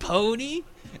baloney pony?"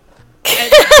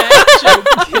 And that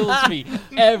joke kills me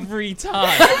every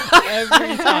time,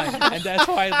 and that's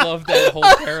why I love that whole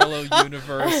parallel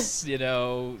universe.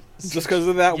 Just because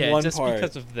of that yeah, one just part.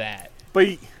 because of that.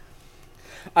 But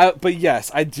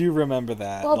yes, I do remember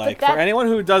that. Well, but like that- for anyone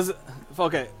who does,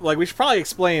 okay, like we should probably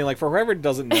explain. Like for whoever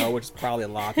doesn't know, which is probably a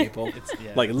lot of people.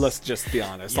 Let's just be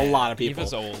honest, a Yeah, lot of people.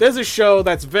 Eva's old. There's a show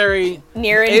that's very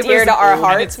Near and It dear was to our old, and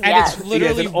hearts. And Yes. it's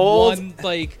literally an old- one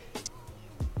like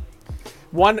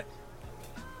one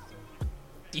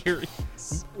series.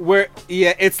 where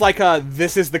it's like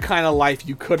this is the kind of life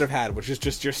you could have had, which is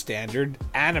just your standard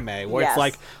anime where Yes. it's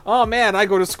like, oh man, I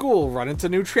go to school, run into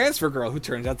new transfer girl who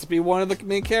turns out to be one of the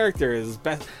main characters.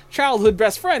 Childhood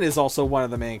best friend is also one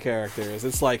of the main characters.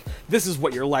 It's like this is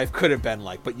what your life could have been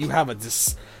like, but you have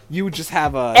you just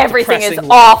have a Everything is depressing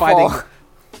life awful.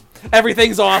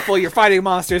 Everything's awful. You're fighting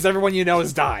monsters. Everyone you know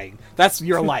is dying. That's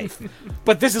your life.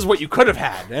 But this is what you could have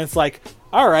had. And it's like,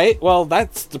 all right, well,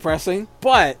 that's depressing.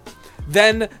 But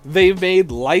then they made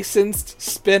licensed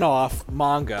spin-off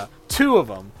manga. 2 of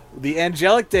them. The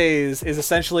Angelic Days is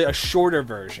essentially a shorter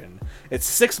version. It's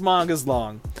 6 mangas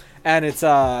long. And it's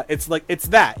that. It's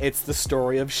the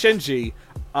story of Shinji,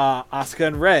 Asuka,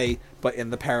 and Rei, but in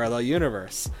the parallel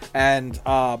universe. And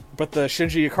but the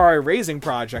Shinji Ikari Raising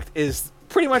Project is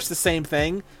pretty much the same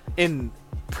thing in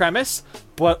premise,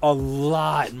 but a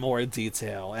lot more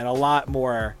detail and a lot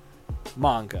more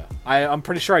manga. I'm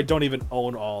pretty sure I don't even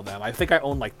own all of them. I think I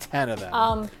own like 10 of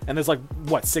them. And there's like,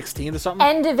 what, 16 or something?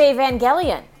 End of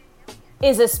Evangelion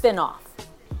is a spin-off.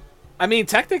 I mean,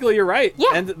 technically you're right. Yeah.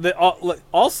 And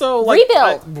also, like...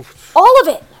 Rebuild. All of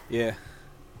it. Yeah.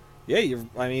 Yeah,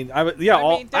 I mean, they're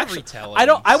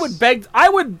retellings. I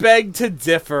would beg to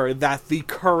differ that the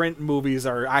current movies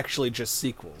are actually just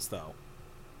sequels, though.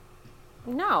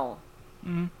 No.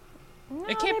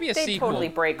 It can't be a they sequel. totally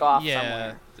break off Yeah,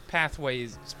 somewhere. the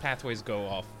pathways go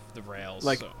off the rails.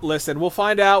 Like, so. listen, we'll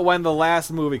find out when the last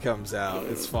movie comes out.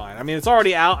 It's fine. I mean, it's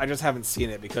already out. I just haven't seen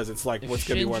it because it's like, what's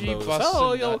going to be one of Shinji those? busts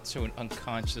Oh, a you'll... nut to an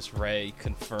unconscious Rei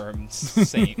confirmed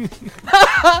same.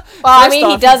 Well, I mean,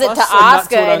 he off, does he it to busts a nut Asuka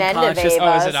to an in End of unconscious- Eva,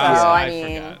 Oh, is it so Asuka? I I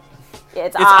mean, forgot.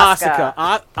 it's It's Asuka.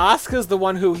 Asuka. Asuka's the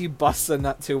one who he busts a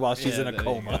nut to while she's Yeah, in a there you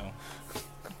coma. go.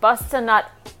 Bust a nut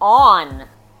on.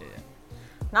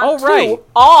 Not Oh, to, right.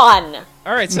 on.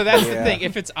 All right, so that's the Yeah. thing.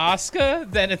 If it's Asuka,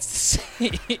 then it's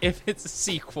if it's a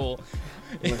sequel.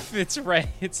 If it's Rei,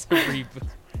 it's a reboot.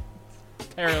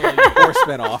 Parallel. Or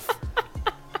spin-off.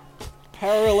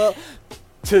 Parallel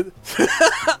to...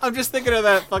 I'm just thinking of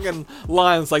that fucking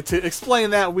lines. Like, to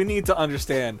explain that, we need to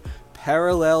understand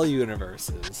parallel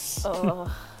universes.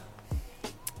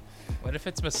 What if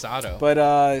it's Masato? But,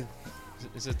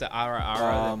 Is it the Ara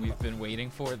that we've been waiting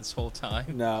for this whole time?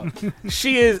 no.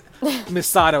 She is...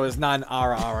 Misato is not an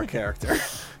Ara character.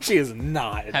 She is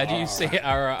not an How do you Ara. say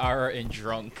Ara in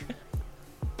drunk?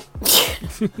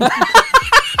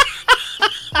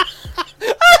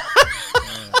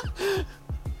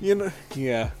 You know...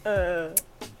 Yeah.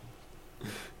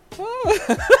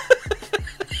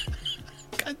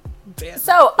 God damn.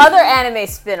 So, other anime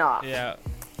spin-off. Yeah.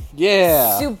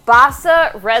 Yeah.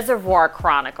 Tsubasa Reservoir I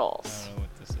Chronicles. don't know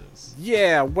what this is.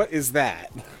 Yeah, what is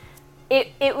that?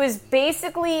 It was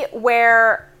basically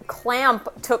where Clamp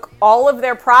took all of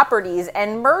their properties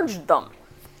and merged them.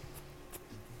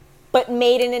 But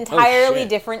made an entirely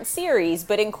different series,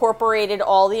 but incorporated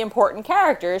all the important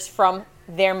characters from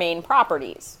their main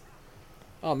properties.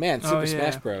 Oh man, Super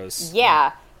Smash Bros.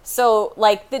 Yeah. So,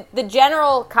 like, the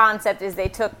general concept is they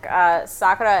took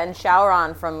Sakura and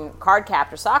Shaoran from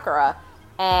Cardcaptor Sakura,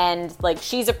 and, like,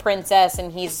 she's a princess,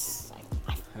 and he's...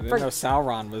 I didn't know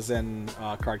Sauron was in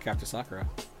Cardcaptor Sakura.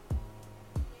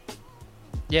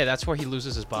 Yeah, that's where he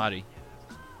loses his body.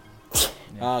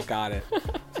 Oh, got it.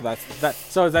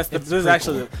 So this is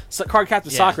actually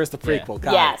Cardcaptor Sakura is the prequel.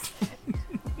 Got it.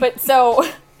 But so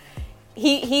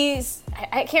he's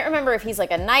I can't remember if he's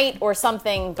like a knight or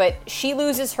something, but she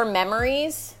loses her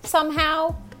memories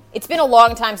somehow. It's been a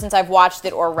long time since I've watched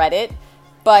it or read it,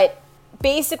 but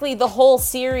basically the whole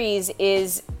series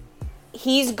is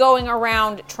he's going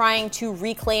around trying to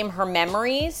reclaim her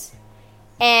memories,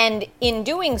 and in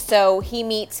doing so, he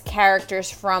meets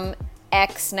characters from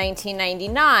X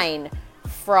 1999,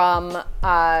 from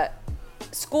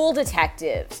School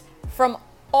Detectives, from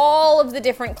all of the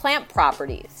different Clamp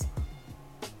properties.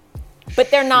 But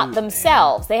they're not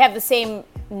themselves. They have the same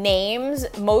names.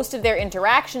 Most of their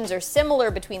interactions are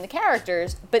similar between the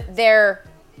characters, but they're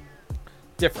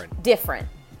different.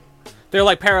 They're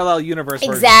like parallel universe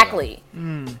versions. Exactly.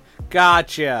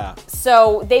 Gotcha.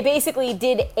 So they basically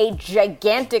did a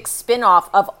gigantic spin-off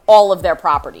of all of their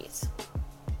properties.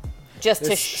 Just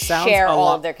to share all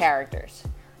of their characters.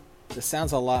 This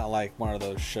sounds a lot like one of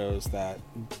those shows that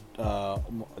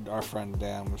our friend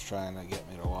Dan was trying to get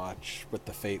me to watch with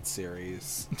the Fate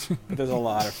series. But there's a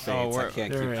lot of Fates. I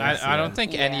can't keep. I don't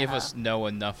think any of us know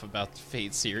enough about the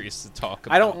Fate series to talk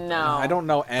about. I don't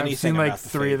know anything. I've seen like about the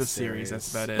 3 Fate of the series.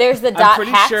 That's about it. There's the Dot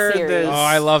Hack series. Oh,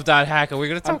 I love Dot Hack. Are we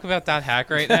going to talk about Dot Hack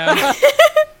right now?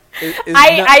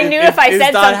 I knew if I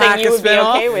said something, you would be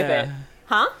okay with it.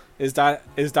 Huh? Is Dot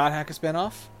Hack a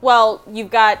spinoff? Well, you've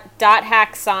got Dot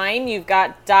Hack Sign, you've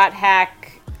got Dot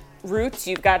Hack Roots,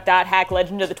 you've got Dot Hack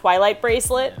Legend of the Twilight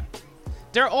Bracelet.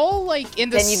 They're all like in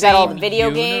the then you've same got all the video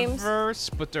universe,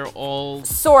 but they're all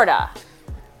sorta.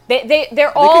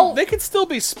 They're all. They could still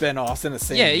be spinoffs in the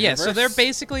same. universe. So they're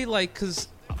basically like because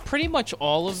pretty much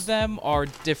all of them are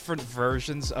different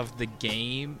versions of the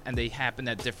game, and they happen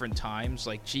at different times.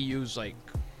 Like GU's like.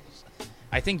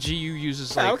 I think GU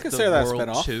uses like the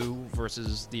World 2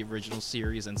 versus the original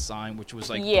series, and Sign, which was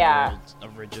like the World's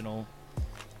original.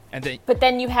 And but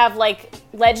then you have like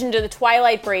Legend of the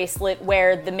Twilight Bracelet,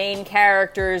 where the main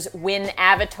characters win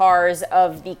avatars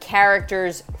of the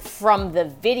characters from the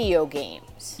video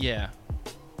games. Yeah.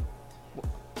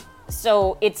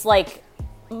 So it's like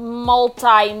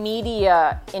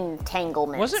multimedia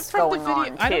entanglements. Was it from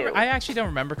going the video? On too. I actually don't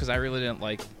remember because I really didn't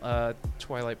like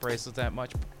Twilight Bracelet that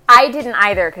much. I didn't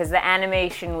either because the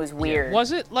animation was weird. Yeah.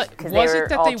 Was it that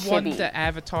they won the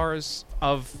avatars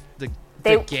of the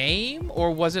game,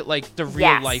 or was it like the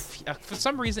real life? For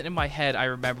some reason in my head, I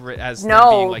remember it as them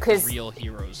being like the real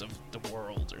heroes of the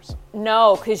world or something.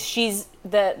 No, because she's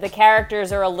the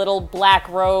characters are a little Black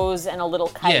Rose and a little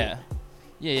Kite.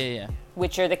 Yeah.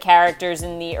 Which are the characters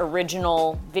in the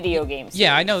original video game series.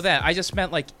 Yeah, I know that. I just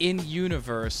meant like in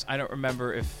universe. I don't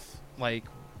remember if like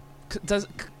does.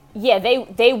 Yeah,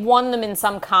 they won them in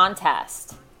some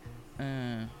contest.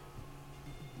 But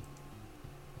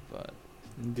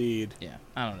indeed, yeah,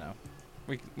 I don't know.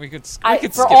 We could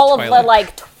for all of the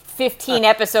like 15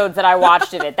 episodes that I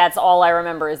watched of it. That's all I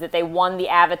remember is that they won the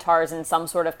avatars in some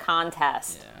sort of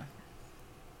contest. Yeah,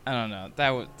 I don't know.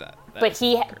 That was. But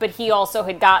he also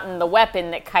had gotten the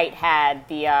weapon that Kite had,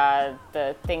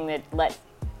 the thing that let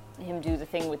him do the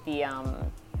thing with the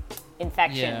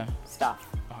infection stuff.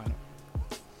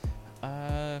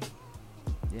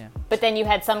 Yeah. But then you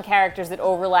had some characters that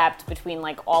overlapped between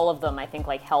like all of them. I think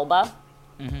like Helba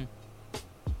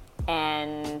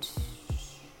and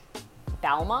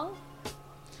Balmung.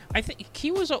 I think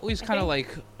he was always kind of like,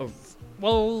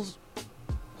 well,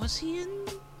 was he in?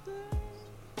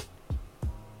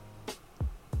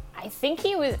 I think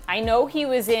he was. I know he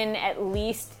was in at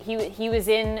least. He was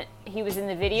in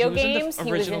the video games.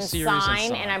 He was in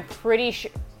Sign, and I'm pretty sure.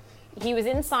 He was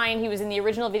in Sign, he was in the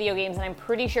original video games, and I'm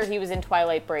pretty sure he was in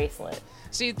Twilight Bracelet.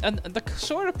 See, the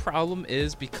sort of problem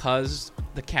is because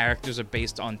the characters are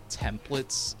based on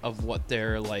templates of what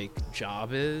their, like,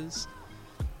 job is.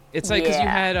 It's like, because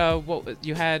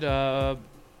you had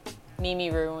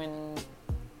Mimiru and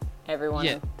everyone.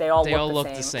 Yeah, they all look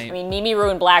the same. I mean,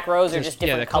 Mimiru and Black Rose are just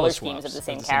different color schemes of the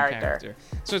same character.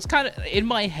 So it's kind of, in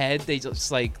my head, they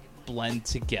just, like, blend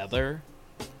together.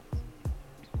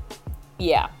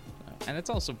 Yeah. And it's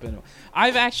also been.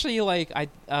 I've actually I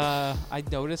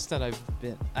noticed that I've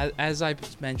been, as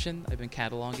I've mentioned, I've been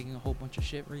cataloging a whole bunch of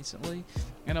shit recently,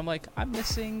 and I'm like, I'm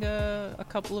missing a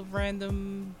couple of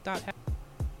random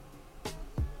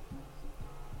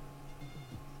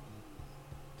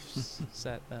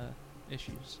set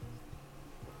issues.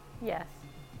 Yes.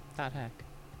 .hack.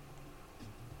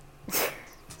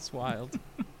 It's wild.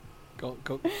 Go,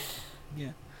 yeah.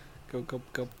 Go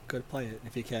play it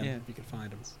if you can. Yeah. If you can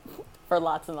find them. For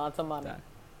lots and lots of money.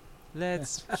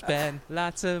 Let's spend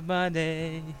lots of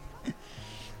money.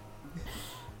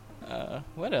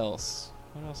 What else?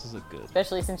 What else is it good?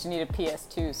 Especially since you need a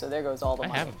PS2, so there goes all the I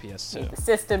money. have a PS2. Need the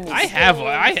system. Need I games. have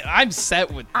one. I'm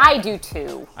set with. I do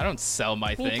too. I don't sell my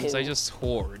Me things. too. I just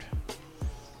hoard.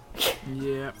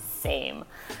 Yeah. Same.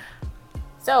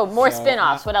 So, more So,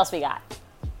 spin-offs. What else we got?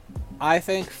 I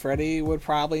think Freddie would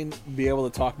probably be able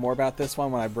to talk more about this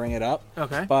one when I bring it up.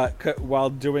 Okay. But while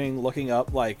looking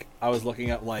up, like, I was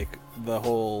looking up, like, the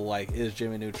whole, like, is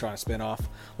Jimmy Neutron a spinoff?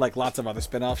 Like, lots of other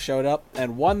spinoffs showed up.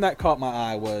 And one that caught my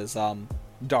eye was,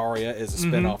 Daria is a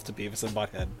spinoff to Beavis and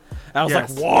Butthead. And I was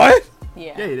Yes. like, what?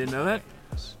 Yeah. Yeah, you didn't know that?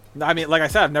 I mean, like I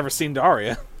said, I've never seen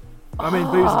Daria. I mean,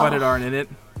 Beavis and Butthead aren't in it.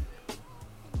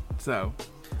 So.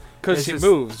 Because it's she just-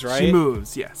 moves, right? She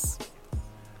moves, yes.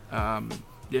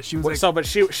 Yeah, she was like, So, but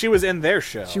she was in their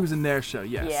show. she was in their show,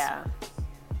 yes. Yeah.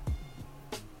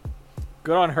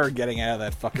 Good on her getting out of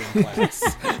that fucking class.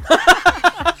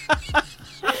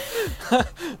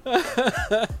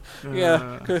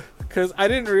 Yeah, because I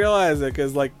didn't realize it.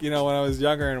 Because, like, you know, when I was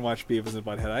younger and watched Beavis and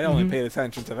Butthead, I only paid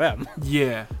attention to them.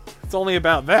 Yeah. It's only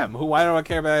about them. Why do I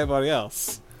care about anybody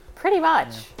else? Pretty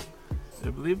much. I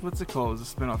believe, what's it called? It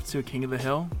was a spinoff too, King of the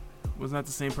Hill? Wasn't that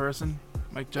the same person?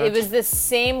 Mike Judge? It was the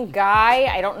same guy.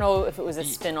 I don't know if it was a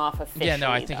spin-off officially. Yeah,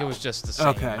 no, I think though. it was just the same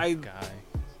Okay. guy.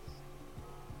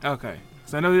 Okay.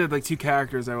 So I know they had like two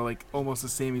characters that were like almost the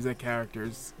same exact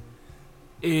characters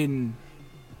in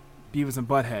Beavis and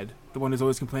Butthead. The one who's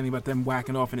always complaining about them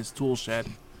whacking off in his tool shed.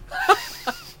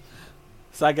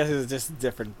 So I guess it's just a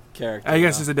different character. I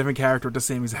guess huh? it's a different character with the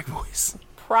same exact voice.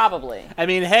 Probably. I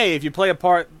mean, hey, if you play a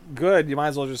part good, you might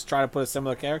as well just try to put a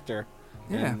similar character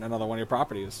Yeah. in another one of your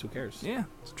properties. Who cares? Yeah,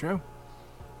 it's true.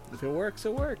 If it works,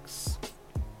 it works.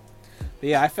 But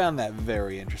yeah, I found that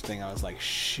very interesting. I was like,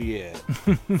 shit.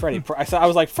 Freddie. I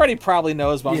was like, Freddie probably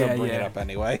knows, but I'm Yeah, gonna bring it yeah. up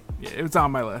anyway. Yeah, it was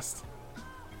on my list.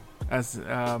 As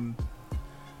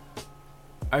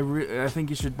I think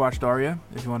you should watch Daria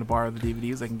if you want to borrow the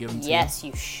DVDs. I can give them to you. Yes,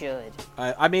 you should.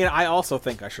 I mean, I also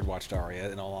think I should watch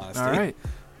Daria. In all honesty. All right.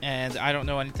 And I don't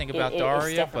know anything about It's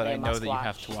Daria, but definitely I a know that you must-watch.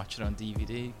 have to watch it on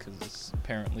DVD because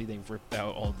apparently they've ripped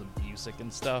out all the music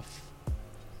and stuff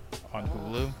on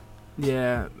Hulu.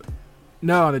 Yeah.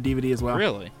 No, on the DVD as well.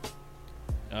 Really?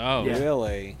 Oh. Yeah.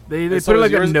 Really? They So put is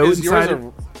like a yours- note is yours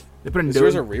inside. They put a Is note.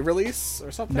 yours a re-release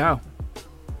or something? No.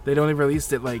 They'd only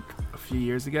released it like a few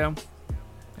years ago.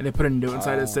 And they put a note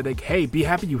inside that said like, hey, be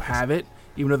happy you have it,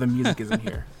 even though the music isn't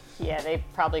here. Yeah, they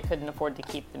probably couldn't afford to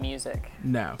keep the music.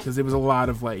 No, because there was a lot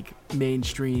of like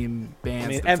mainstream bands. I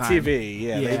mean, at the time. MTV.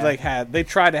 Yeah, Yeah. they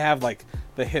tried to have like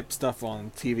the hip stuff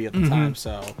on TV at the time.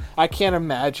 So I can't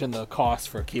imagine the cost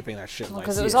for keeping that shit. Because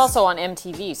licensed. it was also on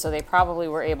MTV, so they probably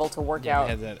were able to work Yeah, out. they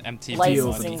had that MTV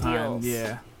Deals at licensing the money. time. deals.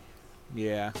 Yeah,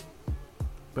 Yeah.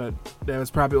 but that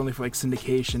was probably only for like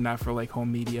syndication, not for like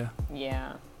home media.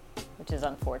 Yeah, which is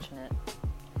unfortunate.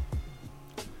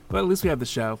 But at least we have the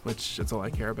show, which that's all I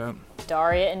care about.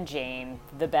 Daria and Jane,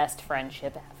 the best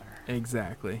friendship ever.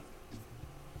 Exactly.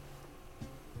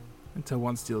 Until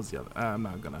one steals the other. I'm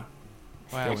not gonna.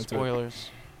 Wow, Go into it. spoilers.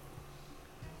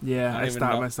 Yeah, I I don't even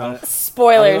stopped know. myself.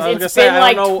 Spoilers, I was gonna it's say, been I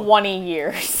like don't know- 20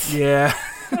 years. Yeah.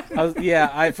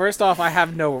 First off, I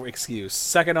have no excuse.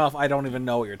 Second off, I don't even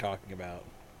know what you're talking about.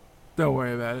 Don't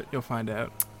worry about it. You'll find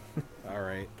out. All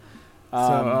right.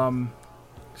 So,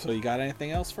 So you got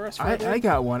anything else for us? I Frederick?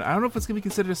 got one. I don't know if it's gonna be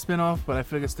considered a spin-off, but I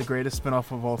feel like it's the greatest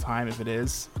spin-off of all time if it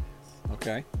is.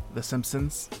 Okay. The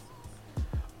Simpsons.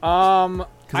 I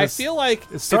it's- feel like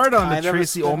It started it's on the kind of a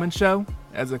Tracy spin- Ullman show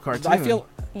as a cartoon. I feel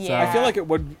Yeah. I feel like it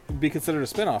would be considered a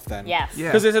spin-off then. Yes. Yeah.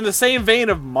 Because it's in the same vein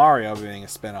of Mario being a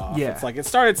spin-off. Yeah. It's like it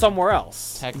started somewhere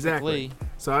else. Technically,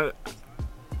 So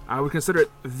I would consider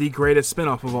it the greatest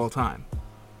spin-off of all time.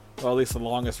 Well, at least the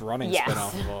longest running Yes.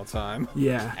 spin-off of all time.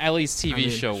 Yeah. at least TV I mean,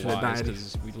 show should've wise, died.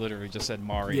 because we literally just said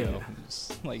Mario. Yeah.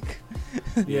 It's like,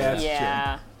 Yeah. that's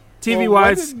Yeah. true. Well,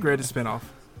 TV-wise, why didn't- greatest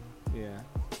spin-off. Yeah.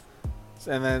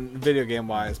 And then video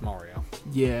game-wise, Mario.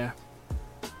 Yeah.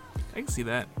 I can see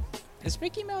that. is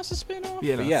Mickey Mouse a spinoff?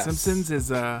 Yeah, no, Yes. Simpsons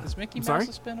is Is Mickey I'm Mouse sorry? a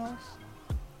spinoff?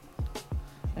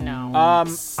 No.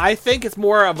 I think it's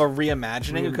more of a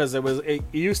reimagining because it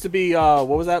used to be what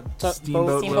was that?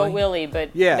 Steamboat Steamboat Willie,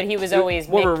 but Yeah. he was always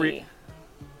More of a Mickey.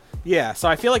 Yeah, so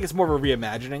I feel like it's more of a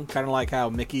reimagining, kind of like how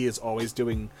Mickey is always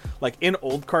doing, like in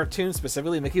old cartoons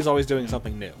specifically, Mickey's always doing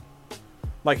something new.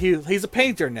 Like he's a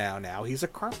painter now. Now he's a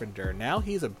carpenter. Now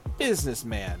he's a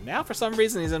businessman. Now for some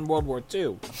reason he's in World War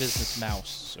II. Business mouse,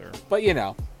 sir. But you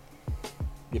know,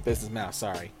 your business mouse.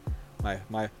 Sorry, my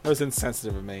that was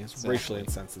insensitive of me. It's Exactly. racially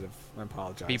insensitive. I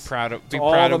apologize. Be proud of all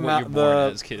what the you're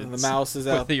born as, kids. the mouses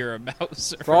out. Whether you're a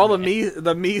mouse or For all a man.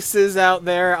 the Mises out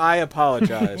there, I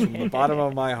apologize from the bottom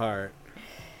of my heart.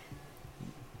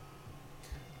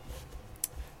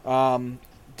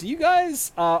 Do you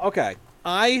guys? Okay,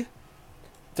 I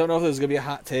don't know if this is gonna be a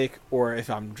hot take or if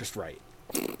I'm just right.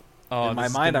 Oh, in my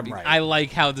this is mind, gonna I'm be- right. I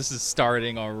like how this is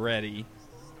starting already.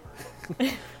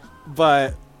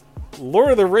 But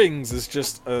Lord of the Rings is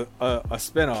just a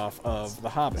spin-off of The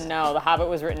Hobbit. No, The Hobbit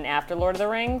was written after Lord of the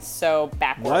Rings, so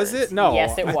backwards. Was it? No.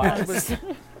 Yes, it was.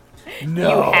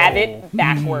 No. You have it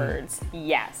backwards.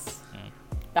 Yes.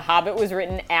 The Hobbit was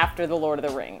written after the Lord of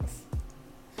the Rings.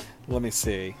 Let me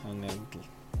see.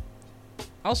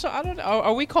 Also, I don't know.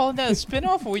 Are we calling that a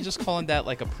spin-off, or are we just calling that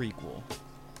like a prequel?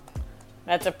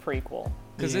 That's a prequel.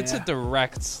 Because it's a Yeah.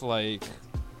 direct like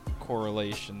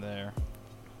correlation there.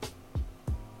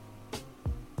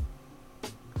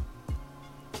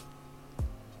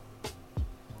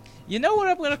 You know what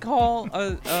I'm gonna call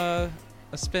a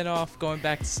spin-off going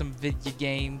back to some video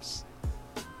games?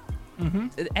 Mm-hmm.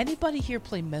 Did anybody here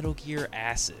play Metal Gear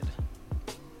Acid?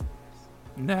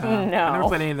 No. No. I never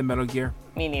played any of the Metal Gear.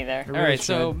 Me neither. I really All right,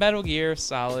 so should. Metal Gear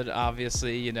Solid,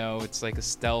 obviously, you know, it's like a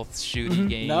stealth shooting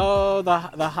game. No, the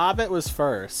Hobbit was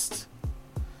first.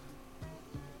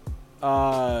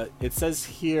 It says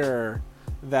here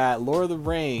that Lord of the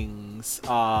Rings,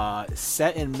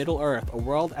 set in Middle Earth, a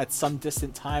world at some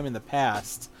distant time in the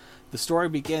past. The story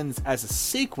begins as a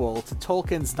sequel to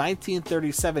Tolkien's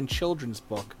 1937 children's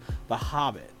book, The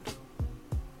Hobbit.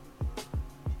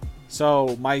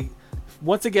 So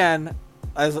once again,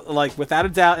 as like without a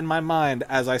doubt in my mind,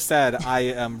 as I said, I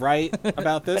am right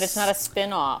about this. But it's not a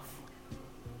spin-off.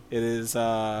 It is.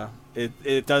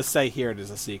 It does say here it is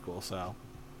a sequel, so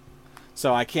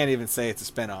I can't even say it's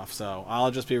a spinoff. So I'll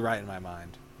just be right in my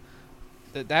mind.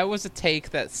 That was a take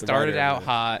that started writer out of it.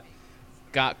 hot,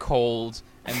 got cold,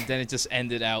 and then it just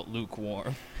ended out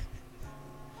lukewarm.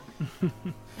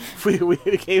 We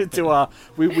came to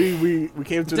we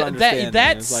came to an understanding.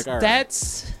 That's It's like, all right.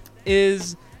 that's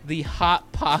is the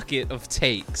hot pocket of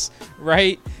takes,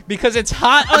 right? Because it's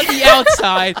hot on the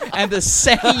outside, and the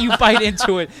second you bite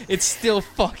into it, it's still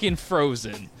fucking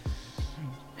frozen.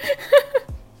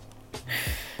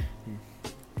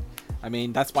 I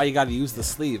mean, that's why you got to use the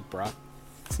sleeve, bruh.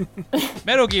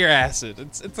 Metal Gear Acid.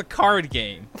 It's a card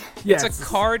game. Yes. It's a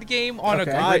card game on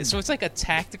Okay. a grid, so it's like a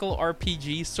tactical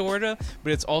RPG sorta,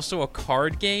 but it's also a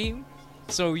card game.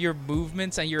 So your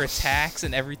movements and your attacks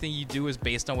and everything you do is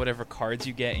based on whatever cards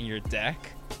you get in your deck.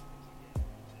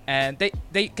 And they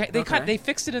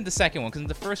fixed it in the second one because in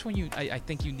the first one I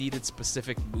think you needed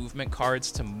specific movement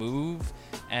cards to move,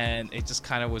 and it just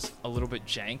kind of was a little bit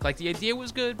jank. Like the idea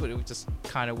was good, but it just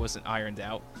kind of wasn't ironed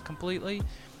out completely.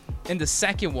 In the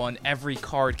second one, every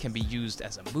card can be used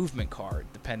as a movement card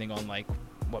depending on like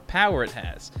what power it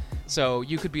has. So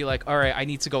you could be like, all right, I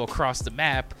need to go across the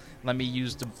map. Let me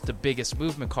use the biggest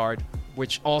movement card,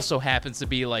 which also happens to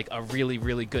be like a really,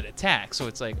 really good attack. So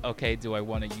it's like, okay, do I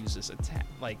want to use this attack?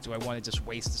 Like, do I want to just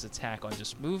waste this attack on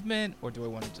just movement, or do I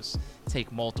want to just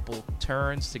take multiple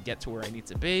turns to get to where I need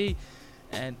to be?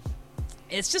 And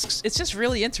it's just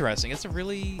really interesting. It's a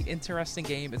really interesting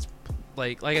game. It's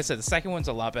like I said, the second one's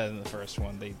a lot better than the first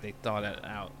one. They thought it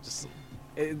out. Just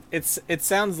It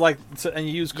sounds like, and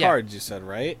you use Yeah. cards. You said,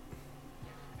 right?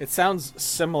 It sounds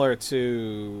similar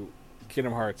to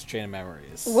Kingdom Hearts: Chain of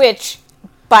Memories. Which,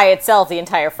 by itself, the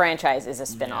entire franchise is a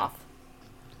spin-off.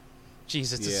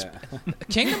 Jesus, Yeah.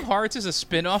 Kingdom Hearts is a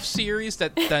spin-off series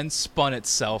that then spun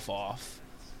itself off.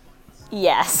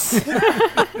 Yes.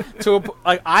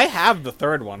 Like I have the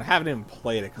third one. I haven't even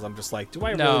played it because I'm just like, do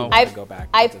I No. really want I to go back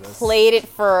I into this? played it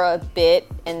for a bit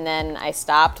and then I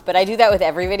stopped, but I do that with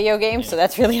every video game, so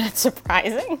that's really not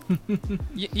surprising.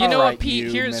 You All know right, what, Pete?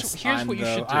 you, Here's miss. here's I'm what you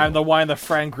the- should do. I'm the one in the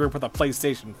friend group with a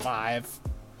PlayStation 5.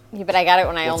 Yeah, but I got it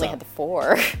when I What's only up? had the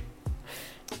 4.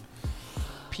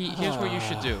 Pete, here's what you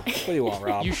should do. What do you want,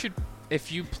 Rob? You should,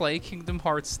 if you play Kingdom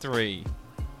Hearts 3,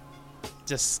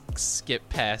 just skip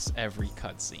past every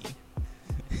cutscene.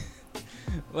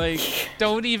 Like,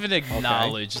 don't even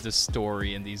acknowledge the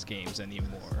story in these games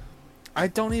anymore. I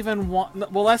don't even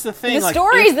want. Well, that's the thing. The like,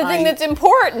 story is if the thing I- that's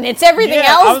important. It's everything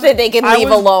Yeah, else that they can leave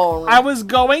alone. I was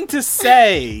going to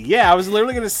say, I was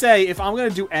literally going to say, if I'm going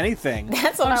to do anything,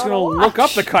 That's what I'm just I going wanna to look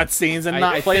up watch. the cutscenes and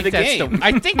not play the that's game.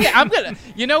 I think that I'm gonna.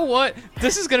 You know what?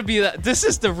 This is gonna be this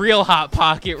is the real hot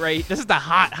pocket, right? This is the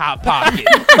hot pocket.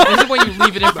 This is when you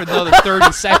leave it in for another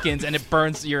 30 seconds and it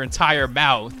burns your entire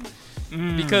mouth.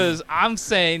 Because I'm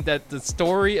saying that the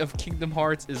story of Kingdom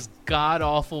Hearts is god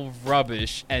awful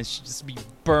rubbish and should just be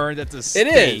burned at the stake.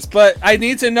 It is, but I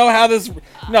need to know how this.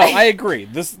 No, I agree.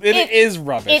 It is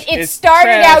rubbish. It It's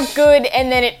started trash. out good,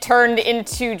 and then it turned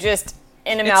into just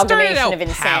an It started amalgamation out of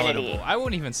insanity. palatable. I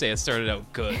wouldn't even say it started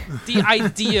out good. The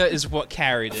idea is what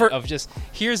carried it. Of just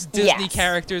here's Disney Yes.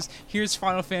 characters, here's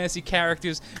Final Fantasy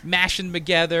characters, mash them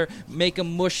together, make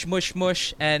them mush, mush,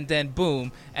 mush, and then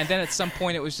boom. And then at some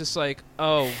point it was just like,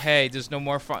 oh hey, there's no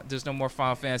more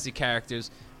Final Fantasy characters,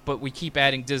 but we keep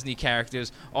adding Disney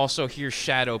characters. Also, here's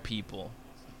Shadow People.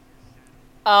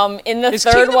 In the Is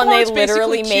third Kingdom one, they Hearts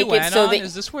literally basically make it so QAnon? that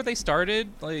Is this where they started?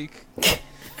 Like.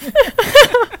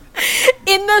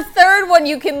 in the third one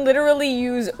you can literally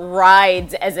use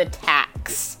rides as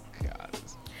attacks. God.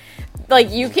 Like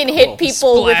you can hit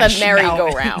people with a Splash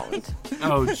merry-go-round.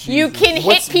 Oh, Jesus. You can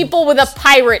What's- hit people with a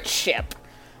pirate ship.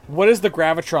 What does the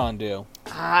Gravitron do?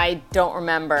 I don't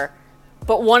remember,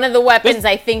 but one of the weapons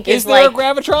I think Is is there like a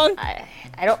Gravitron?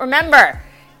 I don't remember.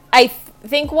 I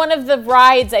think one of the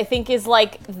rides I think is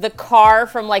like the car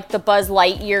from like the Buzz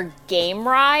Lightyear game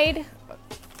ride,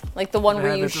 like the one where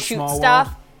Yeah, you that's a shoot small stuff.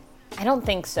 world. I don't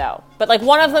think so, but like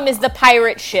one of them is the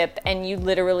pirate ship, and you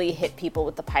literally hit people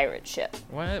with the pirate ship.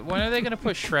 When are they gonna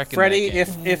put Shrek Freddy, in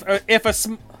that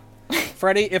game?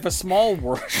 if a small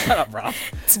world, shut up, Rob.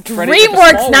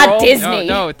 DreamWorks, not Disney.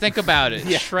 No, think about it.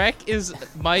 Yeah. Shrek is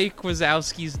Mike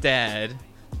Wazowski's dad,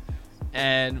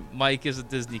 and Mike is a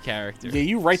Disney character. Yeah,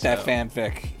 you write that So-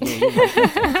 fanfic. Yeah, you write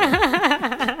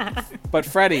that fanfic. But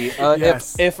Freddy,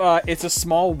 Yes. if it's a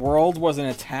small world was an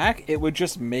attack, it would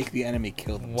just make the enemy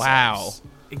kill themselves. Wow.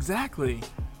 Exactly.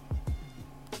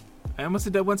 I almost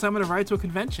did that one time on a ride to a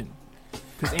convention.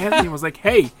 Because Anthony was like,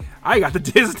 hey, I got the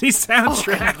Disney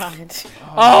soundtrack.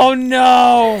 God. Oh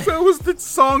no! That was the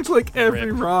song to like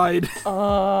every Rip. ride.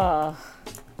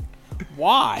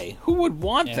 Why? Who would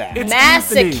want that? It's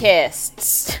Anthony.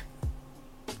 Masochists.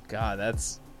 God,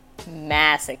 that's.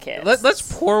 Masochists. Let's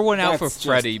pour one out for That's just-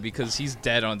 Freddy because he's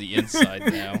dead on the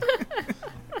inside now.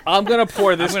 I'm gonna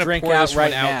pour I'm this gonna drink pour out this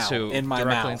right one out now too, in my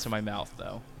directly mouth. into my mouth,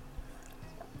 though.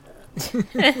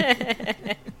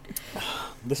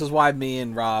 This is why me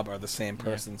and Rob are the same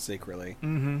person secretly.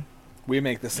 Mm-hmm. We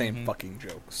make the same fucking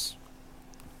jokes.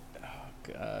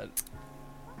 God.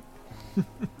 When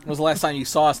was the last time you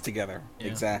saw us together? Yeah.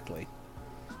 Exactly.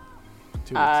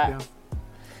 2 weeks ago.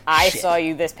 I Shit. saw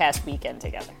you this past weekend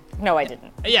together. No, I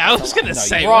didn't. Yeah, I was gonna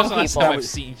say, wrong when's the last people. time I've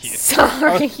seen you?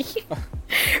 Sorry.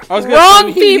 I was gonna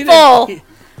Wrong say, he people!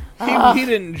 he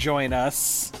didn't join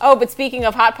us. Oh, but speaking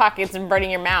of Hot Pockets and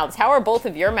burning your mouths, how are both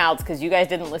of your mouths? Because you guys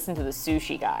didn't listen to the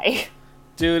sushi guy.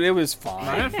 Dude, it was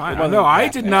fine. Fine. It wasn't No, I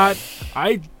that did bad. not.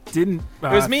 I didn't.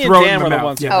 It was me and throw it Dan in were my the mouth.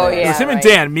 ones who Oh, did. yeah. It was him and right.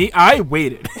 Dan. Me, I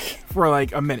waited for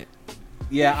like a minute.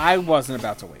 Yeah, I wasn't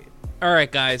about to wait. All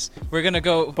right, guys, we're gonna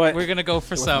go. But we're gonna go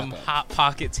for wasn't some that bad. hot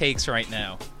pocket takes right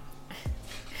now.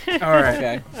 All right.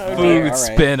 Okay. Food all right.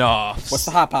 spin-offs. What's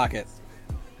the hot pocket?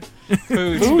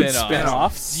 food Food spin-offs?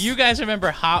 spin-offs? Do you guys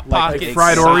remember Hot Like Pocket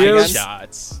fried side Oreos?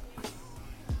 shots?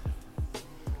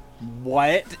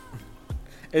 What?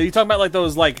 Are you talking about like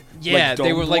those like Yeah, they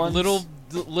domed were like ones?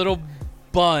 little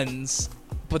buns,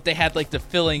 but they had like the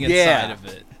filling inside Yeah. of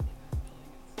it.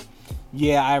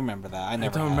 Yeah, I remember that. I I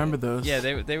never. don't had remember it. those. Yeah,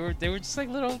 they were just like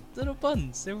little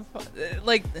buns. They were fun.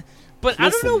 Like, but I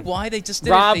don't know Listen, why they just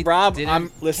didn't. Rob, they Rob,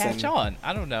 didn't listen. catch on.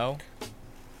 I don't know.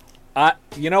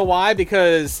 You know why?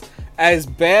 Because as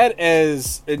bad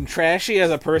as and trashy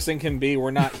as a person can be,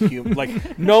 we're not human.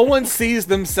 Like no one sees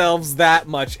themselves that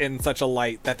much in such a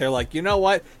light that they're like, you know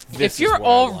what? This If is you're what I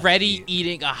want to already eat."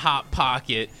 eating a Hot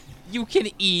Pocket, you can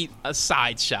eat a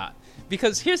side shot.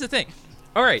 Because here's the thing.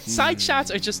 All right, side shots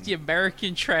are just the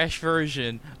American trash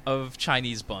version of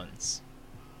Chinese buns.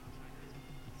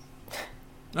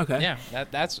 Okay. Yeah,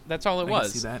 that's all it I can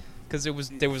was. see that. Because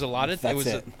there was a lot of That's it was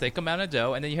a it. thick amount of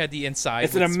dough, and then you had the inside.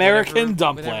 It's an with American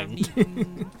whatever dumpling. meat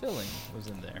and filling was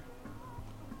in there.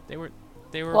 They were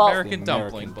Well- American The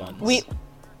dumpling American buns.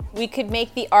 We could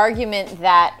make the argument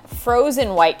that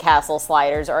frozen White Castle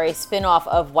sliders are a spin-off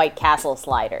of White Castle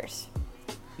sliders.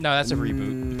 No, that's a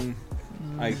reboot.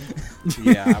 I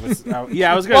was gonna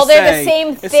Well, say. they're the same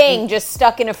it's- thing, just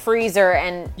stuck in a freezer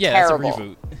and Yeah, terrible. that's a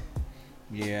reboot.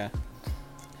 Yeah.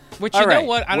 Which All you know right,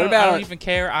 what? I what don't about- even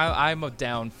care. I'm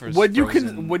down for Would you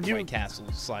frozen would you- White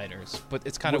Castle sliders, but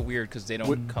it's kind of weird because they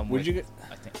don't come would with you get-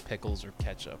 I think pickles or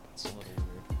ketchup. It's a little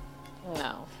weird.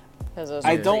 No, because those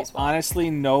I are don't freeze-walk. honestly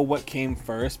know what came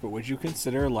first, but would you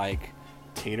consider like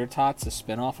tater tots a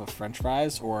spin-off of French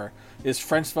fries, or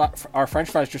are French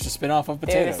fries just a spin-off of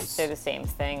potatoes? They're the same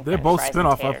thing. They're French both fries and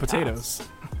spin-off tater of potatoes. tots.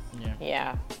 Yeah.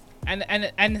 Yeah.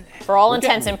 And For all We're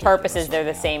intents getting and purposes, ridiculous they're right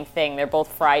the now. same thing. They're both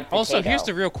fried potato. also, here's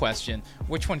the real question: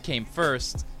 which one came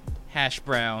first, hash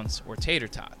browns or tater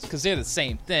tots? Because they're the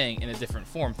same thing in a different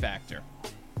form factor.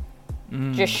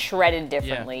 Just shredded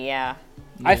differently, yeah.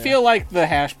 I feel like the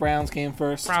hash browns came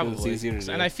first. 'cause Probably. It's easier to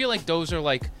do. And I feel like those are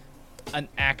like an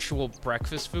actual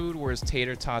breakfast food, whereas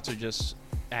tater tots are just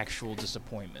actual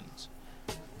disappointment.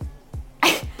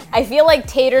 I feel like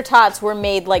tater tots were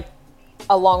made like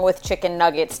along with chicken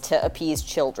nuggets to appease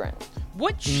children.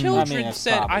 What children that's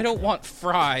said, probably I don't true. want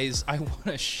fries, I want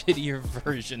a shittier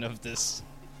version of this?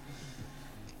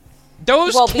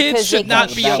 Those Well, kids because should they not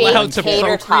can be shape allowed to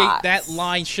tater procreate. tots. That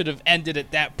line should have ended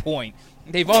at that point.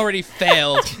 They've already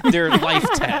failed their life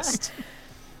test.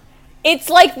 It's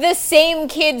like the same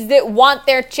kids that want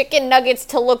their chicken nuggets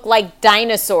to look like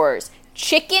dinosaurs.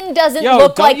 Chicken doesn't Yo,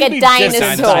 look don't like you a be dissing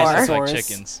Dinosaurs dinosaur. like Dinosaurs.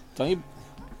 chickens. Don't you?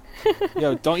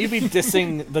 Yo, don't you be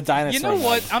dissing the dinosaur? You know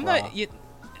what? nuggets, I'm bro. not.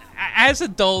 As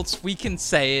adults, we can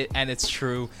say it, and it's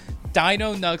true.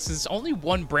 Dino Nugs is only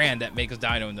one brand that makes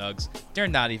Dino Nugs. They're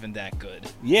not even that good.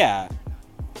 Yeah.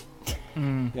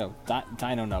 Yo,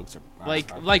 Dino Nugs are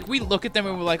Like we look at them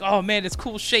and we're like, oh man, it's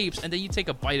cool shapes, and then you take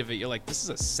a bite of it, you're like, this is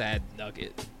a sad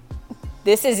nugget.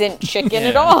 This isn't chicken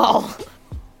at Yeah. all.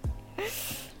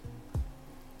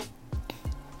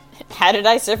 How did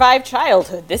I survive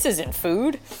childhood? This isn't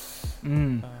food.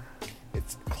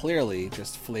 It's clearly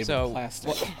just flavored So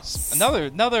plastic.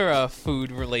 another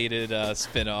food-related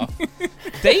spin-off.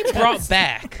 They brought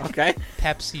back Okay.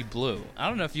 Pepsi Blue. I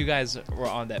don't know if you guys were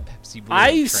on that Pepsi Blue.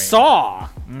 I train. saw.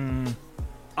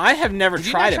 I have never Did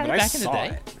you tried not it, try but it I back in the saw day?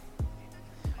 it.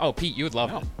 Oh, Pete, you would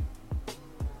love No. it.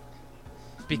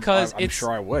 Because I'm it's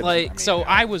sure I would. like I mean, so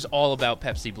I was all about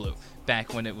Pepsi Blue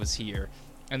back when it was here.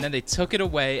 And then they took it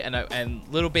away and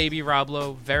little baby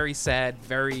Roblo, very sad,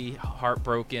 very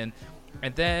heartbroken.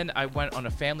 And then I went on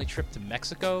a family trip to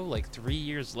Mexico like 3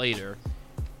 years later.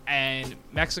 And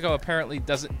Mexico apparently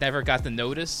never got the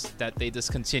notice that they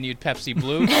discontinued Pepsi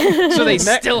Blue. So they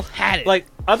still had it. Like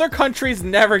other countries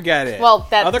never get it. Well,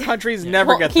 other countries never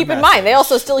Well, get. keep the in mind, they message.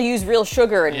 also still use real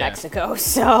sugar in Yeah. Mexico,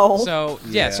 so... So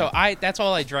Yeah. so that's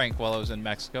all I drank while I was in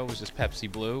Mexico was just Pepsi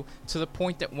Blue. To the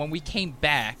point that when we came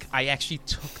back, I actually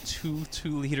took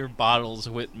 2-liter bottles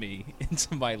with me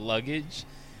into my luggage.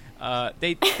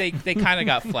 They kind of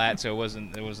got flat, so it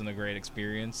wasn't a great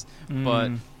experience.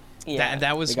 But yeah.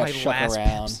 that was They got my shook last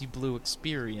around. Pepsi Blue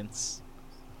experience.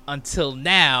 Until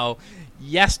now,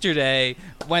 yesterday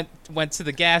went to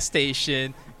the gas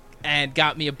station and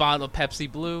got me a bottle of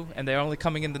Pepsi Blue, and they're only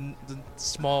coming in the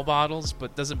small bottles,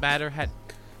 but doesn't matter.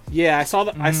 Yeah, I saw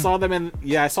them. I saw them in.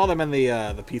 Yeah, I saw them in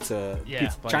the pizza.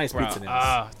 Like, Chinese bro, pizza.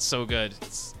 News. it's so good.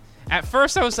 At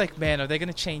first, I was like, "Man, are they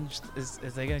gonna change? Is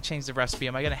they gonna change the recipe?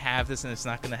 Am I gonna have this and it's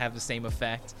not gonna have the same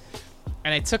effect?"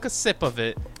 And I took a sip of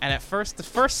it, and at first, the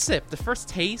first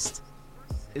taste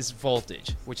is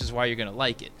voltage, which is why you're gonna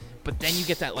like it. But then you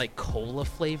get that like cola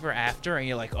flavor after, and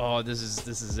you're like, "Oh, this is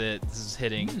it. This is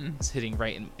hitting. It's hitting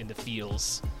right in the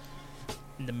feels,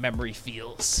 in the memory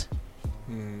feels."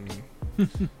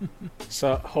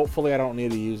 So hopefully, I don't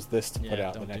need to use this to put Yeah,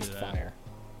 out the don't do next that. fire.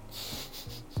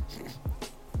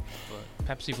 But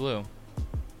Pepsi Blue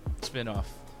spin-off.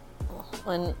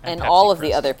 and Pepsi all of the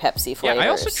Crisp. other Pepsi flavors. Yeah, I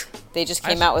also they just I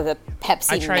came also- out with a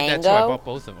Pepsi I tried Mango. that too. I bought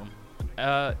both of them.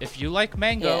 If you like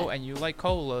mango Yeah. and you like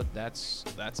cola, that's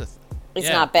a. It's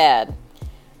yeah. not bad.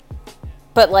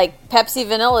 But like Pepsi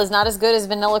Vanilla is not as good as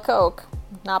Vanilla Coke,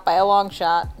 not by a long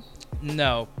shot.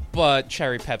 No, but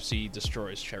cherry Pepsi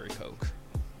destroys cherry Coke,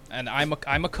 and I'm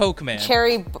a Coke man.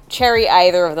 Cherry,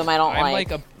 either of them I don't I'm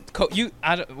like a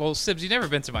well, Sibs, you've never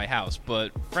been to my house,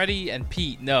 but Freddie and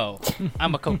Pete know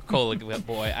I'm a Coca-Cola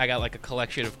boy. I got like a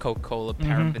collection of Coca-Cola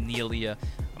paraphernalia.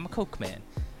 I'm a Coke man.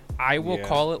 I will Yeah.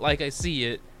 call it like I see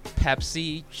it.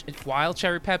 Pepsi, wild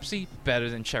cherry Pepsi, better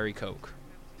than cherry Coke.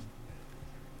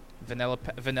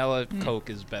 Vanilla Coke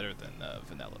is better than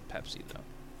vanilla Pepsi, though.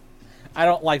 I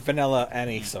don't like vanilla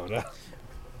any soda.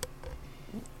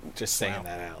 Just saying Wow.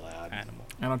 that out loud. Animal.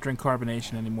 I don't drink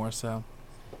carbonation anymore, so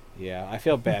Yeah, I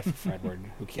feel bad for Fredward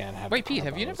who can't have. Wait, Pete,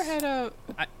 have you never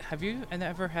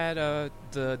carbos. had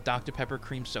the Dr Pepper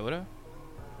cream soda?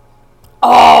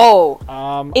 Oh,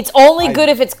 it's only I good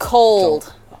if it's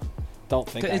cold. don't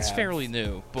think It's I have. fairly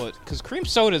new, but because cream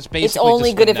soda is basically It's only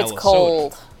just good if it's vanilla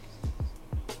cold. soda,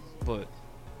 but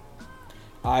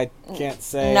I can't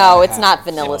say. No, I it's have. not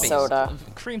vanilla it's soda.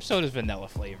 Cream soda is vanilla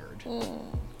flavored.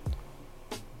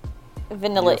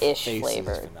 Vanilla-ish Your face is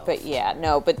flavored. vanilla. But yeah,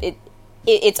 no, but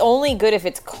it's only good if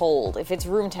it's cold. If it's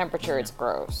room temperature, it's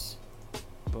gross.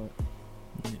 But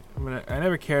But I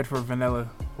never cared for vanilla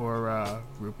or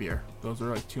root beer. Those were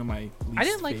like two of my least I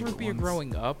didn't like favorite root beer ones.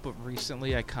 growing up, but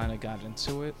recently I kind of got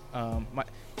into it.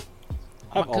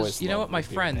 I've Because always you know loved what, my root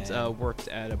beer, friend man. worked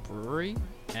at a brewery,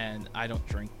 and I don't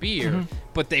drink beer, Mm-hmm.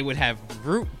 but they would have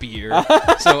root beer,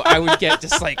 so I would get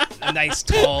just like a nice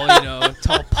tall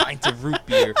pint of root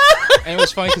beer, and it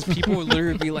was funny because people would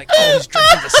literally be like, "Oh, he's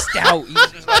drinking the stout."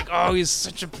 He's just like, "Oh, he's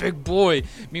such a big boy."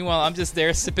 Meanwhile, I'm just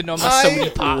there sipping on my I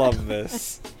Sony pop. love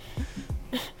this.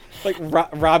 Like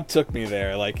Rob took me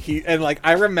there,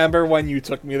 I remember when you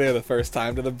took me there the first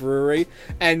time to the brewery,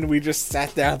 and we just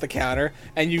sat down at the counter,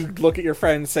 and you look at your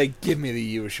friend and say, "Give me the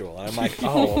usual," and I'm like,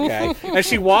 "Oh, okay." And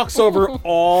she walks over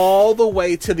all the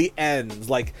way to the end,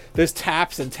 like there's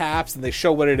taps and taps, and they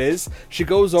show what it is. She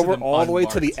goes over an all the way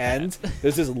to the unmarked end.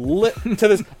 There's this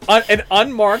an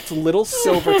unmarked little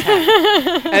silver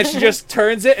tap, and she just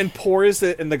turns it and pours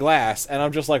it in the glass, and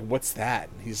I'm just like, "What's that?"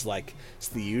 And he's like, "It's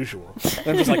the usual." And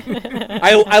I'm just like,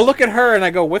 I look at her and I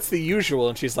go, "What's the usual?"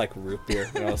 And she's like, "Root beer."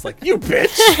 And I was like, "You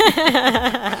bitch!"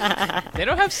 They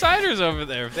don't have ciders over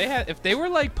there. If they were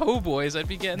like po' boys, I'd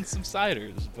be getting some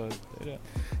ciders, but they don't.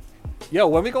 Yo,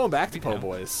 when are we going back to Po'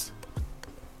 Boys?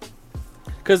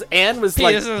 Because Anne was Pete,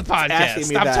 like this is a podcast. asking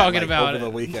me Stop that, talking like, about over it. the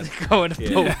weekend. Going to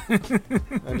Yeah. po'.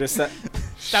 I just said,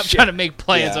 Stop shit. trying to make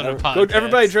plans Yeah, on a go- podcast.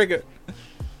 Everybody drink it.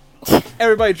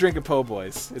 Everybody drink a Po'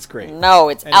 Boys. It's great. No,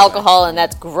 it's Anyway. alcohol, and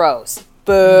that's gross.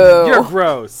 Boo. You're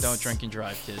gross. Don't drink and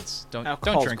drive, kids. Don't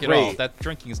Alcohol's drink at all. great. That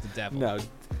drinking is the devil. No.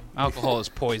 Alcohol is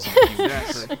poison.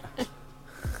 Exactly.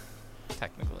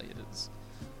 Technically, it is.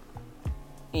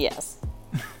 Yes.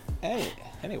 Hey.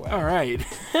 Anyway. All right.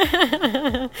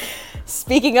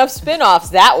 Speaking of spin-offs,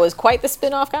 that was quite the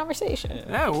spin-off conversation.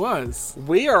 That was.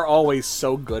 We are always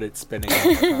so good at spinning off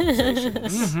our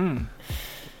conversations.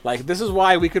 Like, this is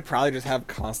why we could probably just have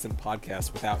constant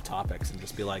podcasts without topics and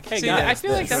just be like, "Hey, See, guys, I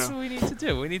feel like this." that's what we need to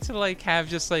do. We need to like have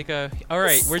just like a, all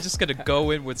right, we're just gonna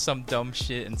go in with some dumb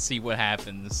shit and see what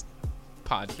happens.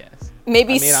 Podcast.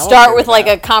 Maybe I mean, I'm start okay with with like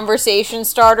that. a conversation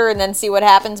starter and then see what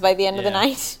happens by the end of the Yeah.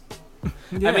 night.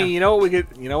 Yeah. I mean, you know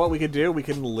what we could do? We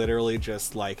can literally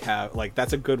just like have like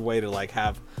that's a good way to like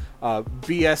have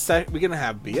BS. We can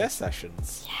have BS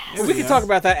sessions. Yes. We can talk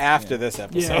about that after this Yeah,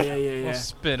 episode. yeah. We'll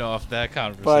spin off that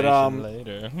conversation But,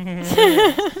 later.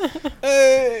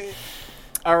 Hey.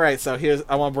 All right, so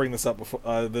I want to bring this up before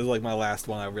this is like my last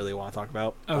one I really want to talk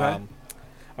about. Okay.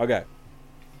 Okay.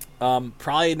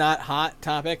 Probably not hot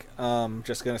topic.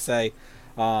 Just gonna say,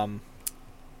 I'm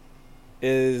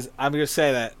gonna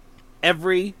say that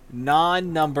every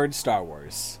non-numbered Star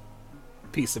Wars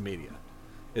piece of media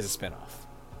is a spinoff.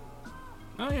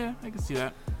 Oh yeah, I can see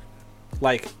that.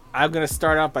 Like, I'm gonna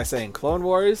start out by saying Clone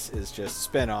Wars is just a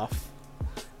spinoff.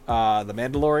 The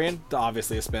Mandalorian,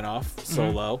 obviously a spinoff.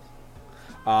 Solo,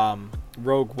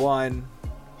 Rogue One,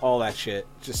 all that shit,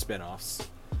 just spinoffs.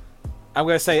 I'm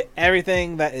gonna say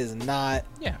everything that is not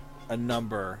yeah, a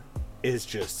number is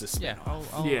just a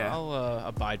spinoff. yeah. I'll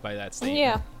abide by that statement.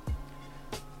 Yeah.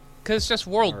 Because it's just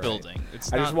world Alright. building.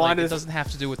 It's I not just like wanted it to- doesn't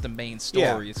have to do with the main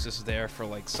story. It's just there for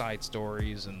like side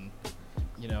stories and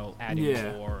adding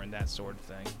Yeah. lore and that sort of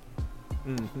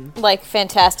thing. Like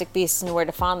Fantastic Beasts and where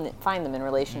to find them in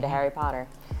relation to Harry Potter.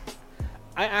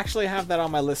 I actually have that on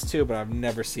my list too, but I've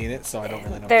never seen it, so I don't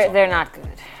really know. They're not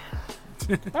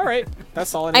good. All right,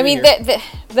 that's all I need. I mean, to hear.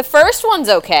 the first one's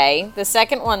okay. The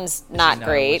second one's not Isn't,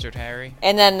 great. Wizard Harry.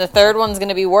 And then the third one's going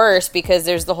to be worse because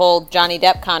there's the whole Johnny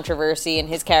Depp controversy and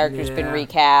his character's been Yeah.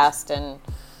 recast and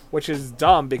Which is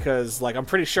dumb because, like, I'm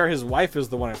pretty sure his wife is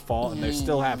the one at fault, and they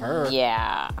still have her,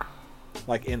 yeah.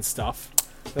 like, in stuff.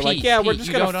 They're Pete, like, yeah, we're Pete, just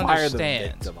you gonna don't fire the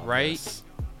understand, victim on right? this.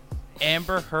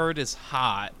 Amber Heard is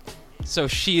hot, so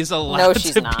she is allowed No,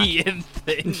 she's to not. be in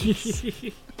things.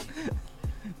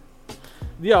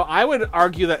 Yo, I would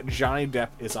argue that Johnny Depp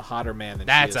is a hotter man than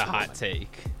That's she is a hot woman.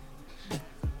 take.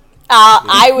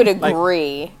 I would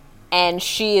agree. And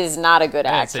she is not a good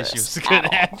I didn't say actress. she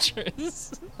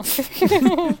was a good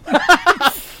at all.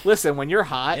 actress. Listen, when you're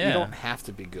hot, you Yeah. don't have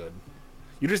to be good.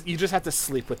 You just have to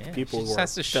sleep with the Yeah, people she who just are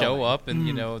has to show filming. up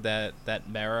in that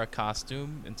Mara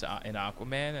costume in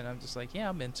Aquaman, and I'm just like, yeah,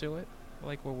 I'm into it. I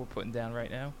like what we're putting down right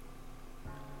now.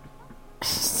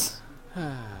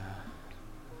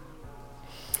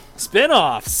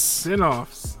 Spin-offs.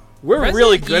 Spin-offs. We're Resident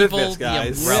really good Evil, at this,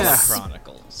 guys. The Umbrella Yeah.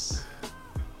 Chronicles.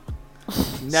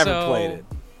 Never played it.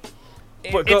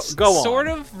 But It's go on. sort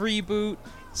of reboot.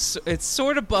 It's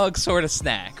sort of bug, sort of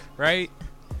snack, right?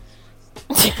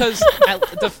 Because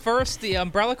the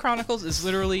Umbrella Chronicles is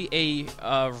literally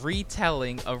a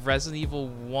retelling of Resident Evil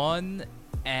 1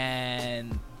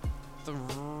 and 3,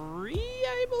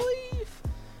 I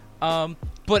believe.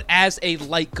 But as a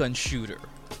light gun shooter.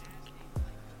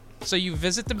 So you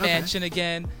visit the mansion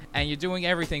again, and you're doing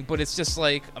everything, but it's just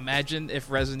like, imagine if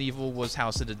Resident Evil was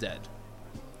House of the Dead.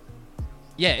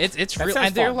 Yeah, it's That real, sounds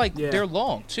and they're fun. like Yeah. they're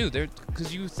long too. They're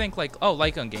because you think like, oh,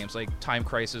 light gun games like Time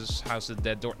Crisis, House of the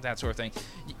Dead, that sort of thing.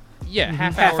 Yeah,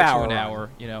 half hour to an run. hour.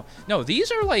 You know, no,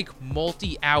 these are like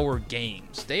multi-hour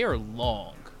games. They are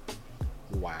long.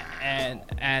 Wow. And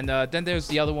then there's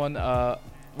the other one.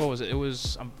 What was it? It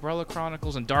was Umbrella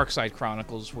Chronicles and Darkside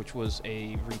Chronicles, which was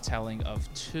a retelling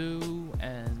of 2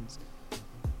 and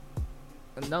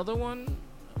another one,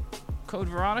 Code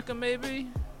Veronica, maybe.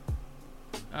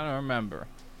 I don't remember.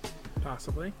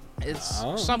 Possibly. It's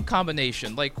Oh. some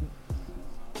combination. Like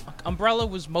Umbrella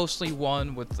was mostly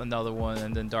 1 with another one,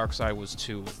 and then Darkside was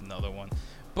 2 with another one.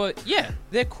 But yeah,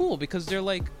 they're cool because they're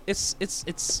like it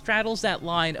straddles that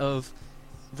line of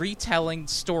retelling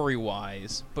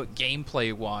story-wise, but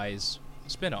gameplay-wise,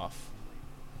 spin-off.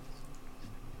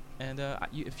 And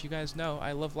if you guys know,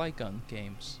 I love light gun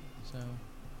games, so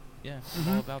yeah,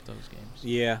 I'm all about those games.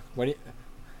 Yeah.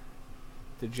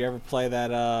 Did you ever play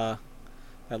that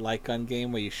light gun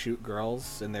game where you shoot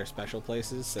girls in their special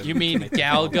places? So You mean make them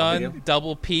fall in love with Galgun you?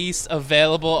 double piece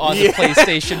available on Yeah. the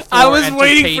PlayStation 4 I was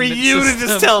waiting for entertainment you to system?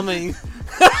 just tell me.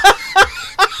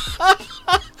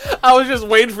 I was just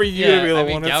waiting for you to be the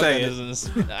one to say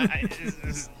it.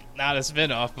 It's not a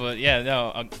spin-off, but yeah,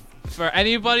 no. For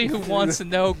anybody who wants to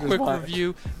know, quick fine.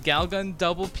 review: Galgun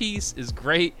double piece is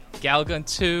great. Galgun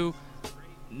 2,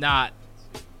 not.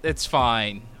 It's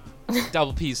fine.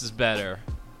 Double piece is better.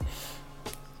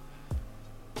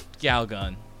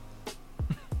 Galgun.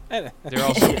 They're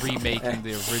also remaking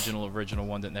the original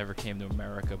one that never came to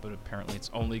America, but apparently it's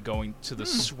only going to the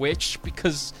Switch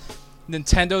because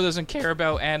Nintendo doesn't care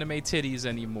about anime titties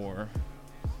anymore.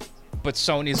 But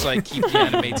Sony's like, keep the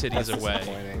anime titties That's away.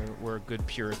 disappointing. We're a good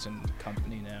Puritan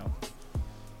company now.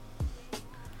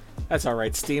 That's all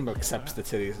right. Steam accepts the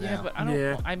titties now. Yeah, but I don't.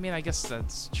 Yeah. I mean, I guess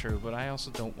that's true, but I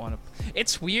also don't want to.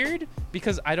 It's weird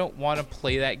because I don't want to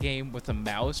play that game with a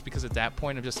mouse because at that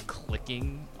point I'm just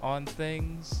clicking on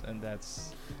things, and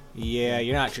that's. Yeah,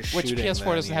 you're not just Which shooting. PS4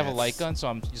 them, doesn't have a yeah, light it's- gun, so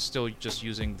I'm still just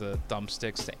using the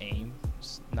thumbsticks to aim.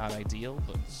 It's not ideal,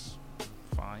 but it's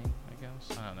fine, I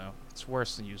guess. I don't know. It's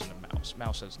worse than using a mouse.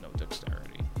 Mouse has no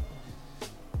dexterity.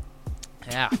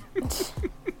 Yeah.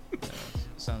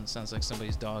 Sounds like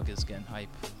somebody's dog is getting hype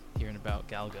hearing about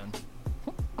Galgun.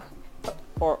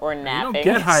 Or You napping. don't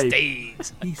get hype.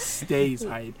 Stays. He stays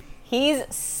hype. He's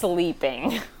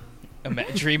sleeping.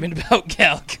 Dreaming about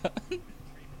Galgun.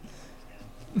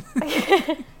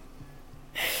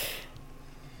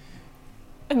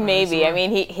 Maybe. I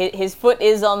mean, his foot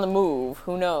is on the move.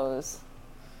 Who knows?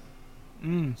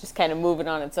 Just kind of moving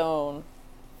on its own,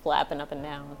 flapping up and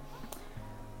down.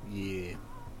 Yeah.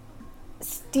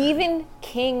 Stephen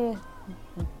King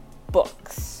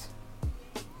books.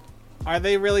 Are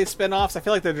they really spin-offs? I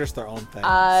feel like they're just their own thing.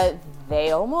 They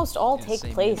almost all the take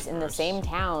same place in the universe. same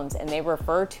towns, and they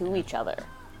refer to each other.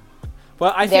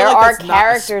 Well, I feel there like are that's not a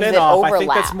characters that spin-off. I think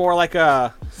that's overlap. more like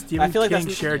a. Stephen I feel like King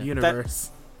that's shared universe.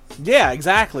 Yeah,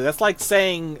 exactly. That's like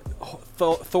saying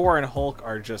Thor and Hulk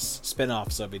are just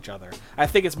spin-offs of each other. I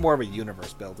think it's more of a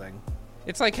universe building.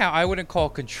 It's like how I wouldn't call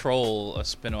Control a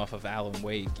spin-off of Alan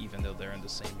Wake, even though they're in the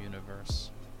same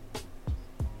universe.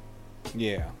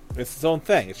 Yeah, it's its own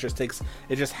thing. It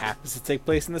just happens to take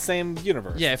place in the same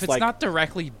universe. Yeah, if it's like, not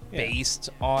directly Yeah. based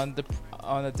on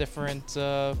a different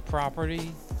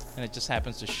property, and it just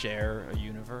happens to share a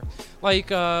universe, like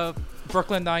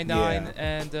Brooklyn Nine-Nine Yeah.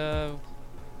 and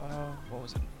what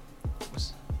was it?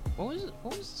 What was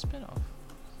the spin-off?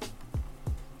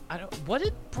 What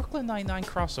did Brooklyn Nine-Nine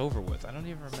cross over with? I don't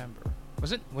even remember.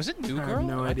 Was it New I have Girl?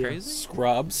 no Am I idea. crazy?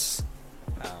 Scrubs.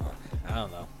 I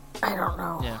don't know. I don't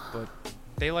know. Yeah, but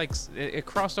they it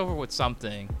crossed over with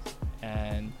something,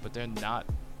 but they're not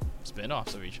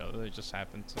spin-offs of each other. They just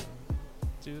happen to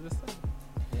do the thing.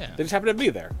 Yeah. They just happen to be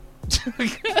there.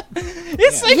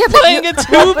 It's like Yeah, but playing you- a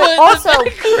tuba but in also-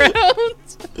 the background.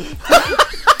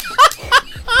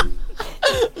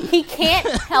 He can't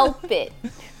help it.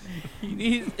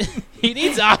 He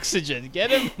needs oxygen.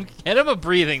 Get him a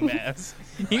breathing mask.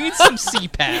 He needs some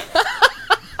CPAP.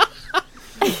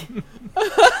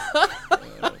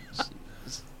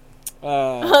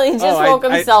 He just woke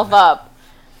himself up.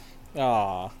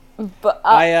 Aw. But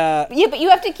I yeah, but you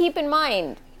have to keep in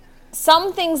mind,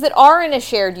 some things that are in a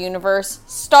shared universe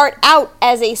start out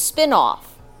as a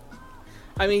spin-off.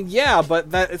 I mean, yeah,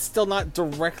 but that it's still not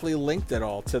directly linked at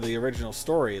all to the original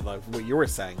story, like what you were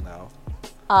saying, though.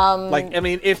 Like, I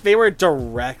mean, if they were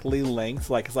directly linked,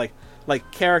 like it's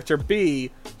like character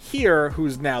B here,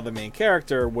 who's now the main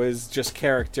character, was just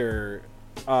character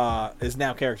is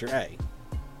now character A.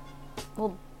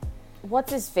 Well,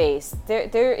 what's his face?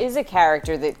 There is a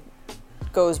character that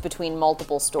goes between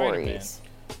multiple stories.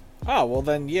 Oh, well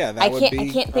then, yeah, that I would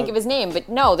be... can't think of his name, but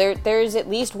no, there's at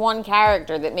least one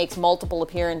character that makes multiple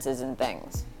appearances in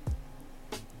things.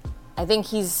 I think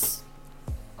he's...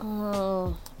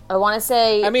 I want to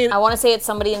say it's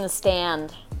somebody in The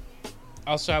Stand.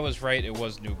 Also, I was right. It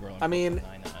was New Girl. I mean...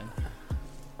 Nine-Nine.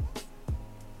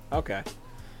 Okay.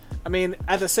 I mean,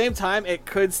 at the same time, it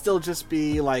could still just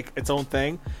be, like, its own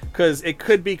thing. Because it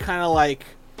could be kind of like...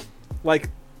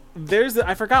 there's...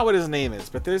 I forgot what his name is,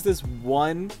 but there's this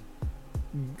one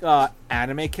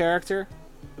anime character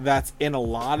that's in a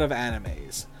lot of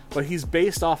animes. But he's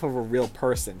based off of a real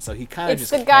person, so he kind of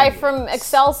just... It's the guy cameos. from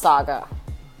Excel Saga.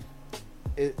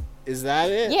 Is that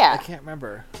it? Yeah. I can't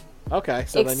remember. Okay,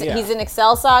 so then, yeah. He's in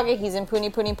Excel Saga, he's in Puni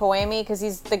Puni Poemi, because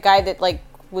he's the guy that, like,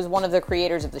 was one of the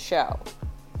creators of the show.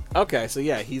 Okay, so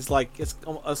yeah, he's like... It's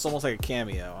almost like a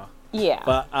cameo. Yeah.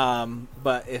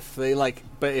 But if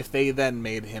they then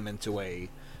made him into a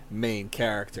main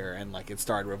character and like it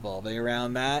started revolving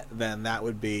around that, then that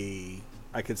would be,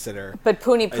 I consider. But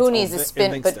Puni Puni its is own a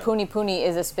spin. But still. Puni Puni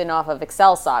is a spin-off of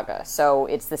Excel Saga, so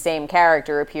it's the same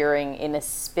character appearing in a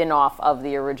spin-off of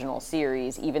the original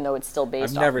series, even though it's still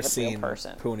based I've never off of a real seen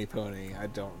person. Puni Puni. I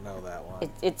don't know that one.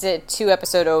 It's a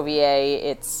 2-episode OVA.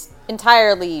 It's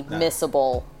entirely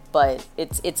missable, but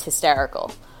it's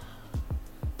hysterical.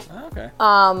 Okay.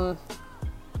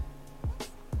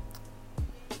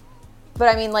 But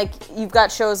I mean, like, you've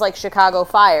got shows like Chicago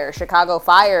Fire. Chicago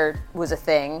Fire was a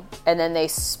thing, and then they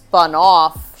spun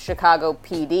off Chicago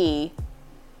PD,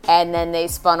 and then they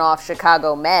spun off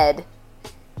Chicago Med.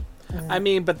 I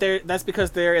mean, but that's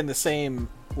because they're in the same,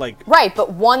 like... Right,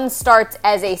 but one starts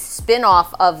as a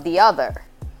spin-off of the other.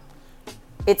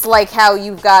 It's like how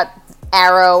you've got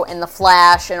Arrow and The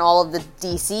Flash and all of the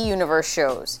DC Universe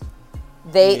shows.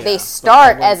 They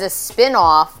start as a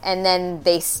spin-off, and then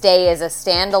they stay as a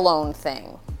standalone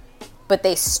thing. But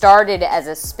they started as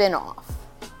a spin-off.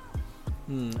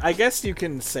 I guess you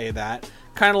can say that.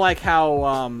 Kind of like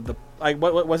how,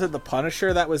 what was it, The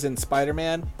Punisher that was in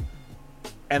Spider-Man?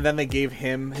 And then they gave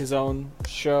him his own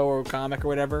show or comic or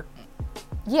whatever?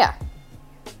 Yeah.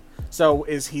 So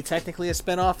is he technically a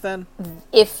spin-off then?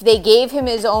 If they gave him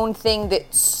his own thing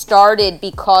that started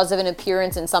because of an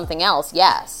appearance in something else,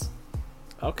 yes.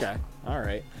 Okay, all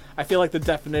right. I feel like the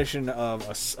definition of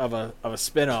a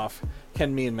spin-off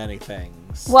can mean many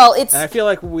things. Well, it's and I feel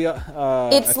like we've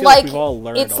all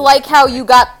learned. It's like how you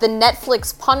got the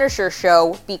Netflix Punisher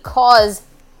show because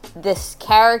this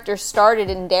character started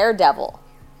in Daredevil.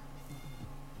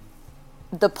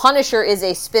 The Punisher is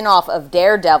a spin-off of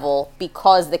Daredevil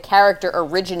because the character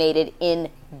originated in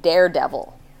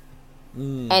Daredevil.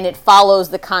 And it follows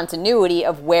the continuity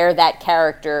of where that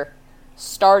character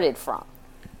started from.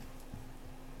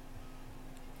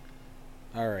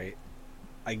 All right.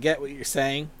 I get what you're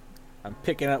saying. I'm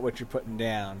picking up what you're putting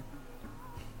down.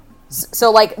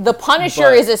 So, like, The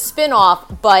Punisher is a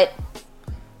spin-off, but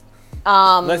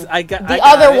the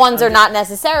other ones are not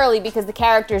necessarily because the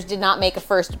characters did not make a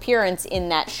first appearance in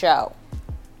that show.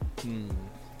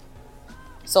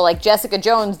 So, like, Jessica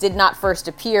Jones did not first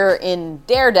appear in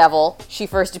Daredevil. She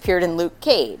first appeared in Luke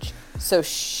Cage. So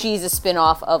she's a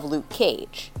spin-off of Luke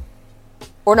Cage.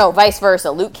 Or no, vice versa.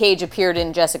 Luke Cage appeared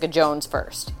in Jessica Jones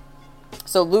first.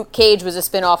 So Luke Cage was a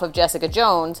spin-off of Jessica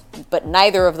Jones, but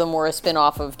neither of them were a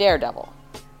spin-off of Daredevil.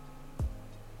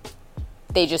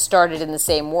 They just started in the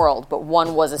same world, but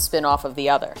one was a spin-off of the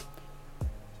other.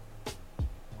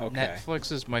 Okay.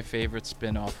 Netflix is my favorite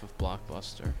spin-off of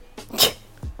Blockbuster.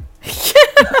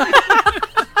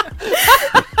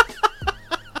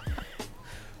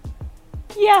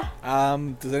 Yeah.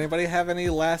 Does anybody have any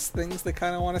last things they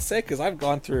kind of want to say? Because I've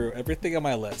gone through everything on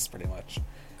my list, pretty much.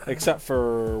 Except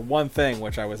for one thing,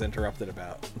 which I was interrupted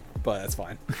about. But that's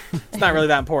fine. It's not really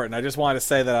that important. I just wanted to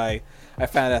say that I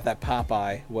found out that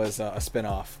Popeye was a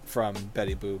spin-off from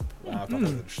Betty Boop. I thought that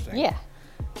was interesting. Yeah.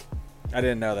 I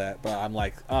didn't know that, but I'm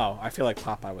like, oh, I feel like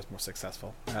Popeye was more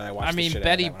successful. And I watched the shit out of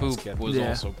Betty that when I was a Boop kid. was Yeah.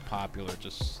 also popular,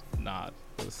 just not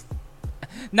with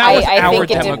our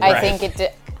demographic. I think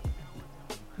it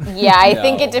I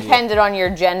think it depended on your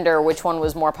gender, which one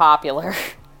was more popular.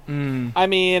 I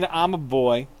mean, I'm a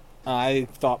boy. I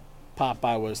thought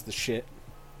Popeye was the shit.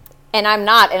 And I'm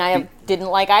not, and I didn't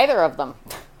like either of them.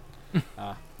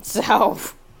 So,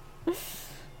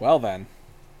 Well then.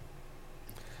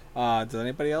 Does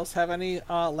anybody else have any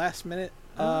last minute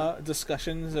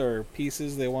discussions or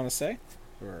pieces they want to say?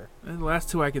 Or And the last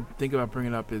two I could think about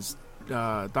bringing up is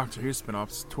Doctor Who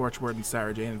spinoffs, Torchwood and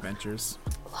Sarah Jane Adventures.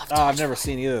 I've never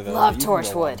seen either of those. Love You can go on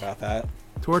Torchwood. about that.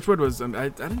 Torchwood was I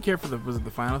didn't care for was it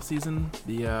the final season?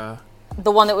 The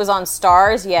the one that was on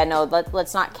Stars, yeah, no,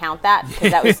 let's not count that,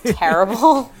 because that was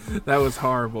terrible. that was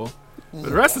horrible. But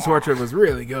the rest of Torchwood was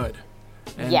really good.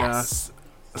 And Yes.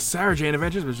 Sarah Jane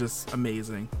Adventures was just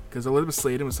amazing because Elizabeth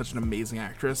Sladen was such an amazing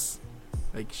actress.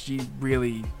 Like she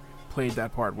really played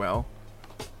that part well.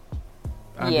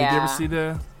 Did you Yeah. ever see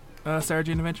the Sarah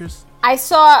Jane Adventures? I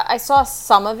saw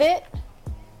some of it,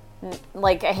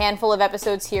 like a handful of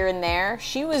episodes here and there.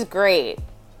 She was great,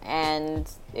 and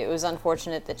it was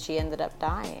unfortunate that she ended up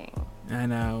dying. I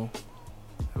know.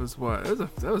 It was what?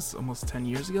 That was almost 10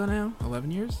 years ago now.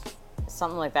 11 years.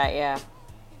 Something like that, yeah.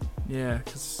 Yeah,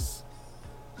 because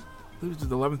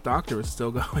the 11th Doctor was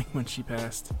still going when she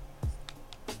passed.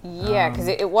 Yeah, because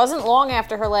it wasn't long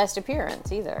after her last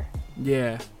appearance either.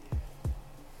 Yeah.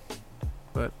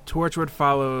 But Torchwood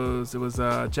follows. It was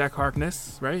Jack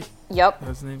Harkness, right? Yep, That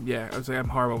was his name. Yeah, I was like, I'm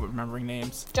horrible at remembering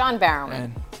names. John Barrowman.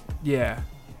 And yeah,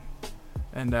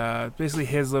 and basically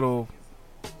his little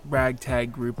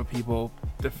ragtag group of people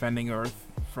defending Earth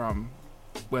from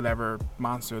whatever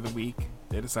monster of the week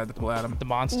they decide to pull at him. The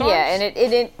Monstars? Yeah, and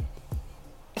it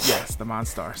Yes, the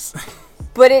Monstars.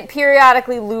 but it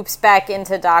periodically loops back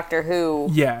into Doctor Who,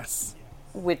 Yes.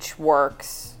 which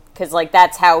works. Because, like,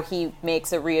 that's how he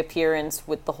makes a reappearance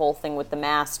with the whole thing with the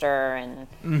Master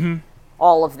and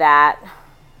all of that.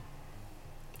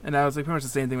 And that was like pretty much the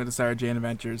same thing with the Sarah Jane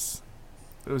Adventures.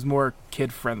 It was more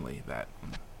kid-friendly. That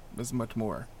was much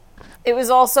more. It was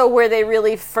also where they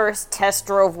really first test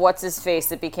drove What's-His-Face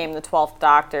that became the 12th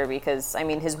Doctor, because, I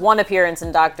mean, his one appearance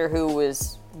in Doctor Who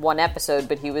was one episode,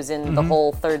 but he was in the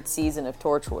whole third season of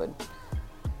Torchwood.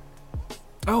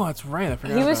 Oh, that's right. I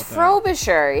forgot He about was that.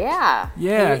 Frobisher, yeah.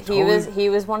 Yeah, He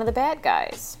was one of the bad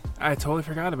guys. I totally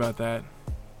forgot about that.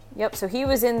 Yep, so he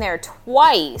was in there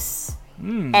twice,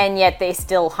 and yet they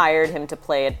still hired him to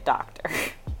play a doctor.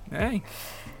 Hey,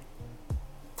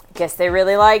 Guess they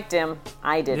really liked him.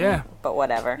 I didn't, Yeah. but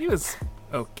whatever. he was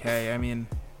okay. I mean,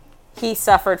 He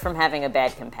suffered from having a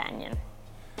bad companion.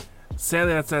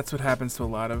 sadly, that's what happens to a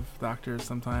lot of doctors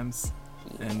sometimes.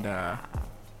 And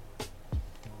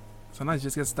sometimes you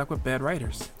just get stuck with bad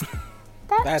writers.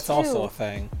 That's too. also a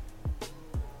thing.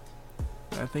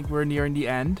 I think we're nearing the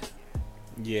end.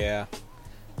 Yeah.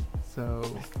 So,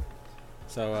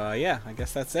 Yeah, I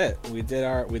guess that's it. We did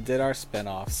our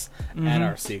spin-offs and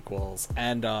our sequels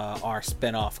and our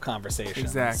spin-off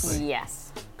conversations. Exactly.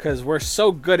 Yes. Because we're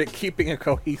so good at keeping a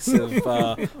cohesive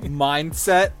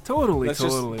mindset. totally.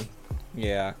 Let's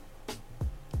Yeah.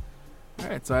 All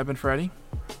right, so I've been Freddie.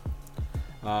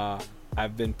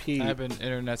 I've been Pete. I've been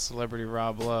internet celebrity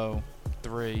Rob Lowe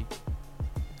 3.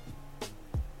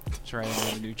 Trying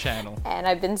a new channel. And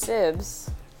I've been Sibs.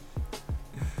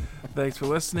 Thanks for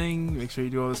listening. Make sure you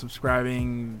do all the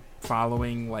subscribing,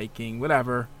 following, liking,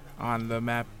 whatever on the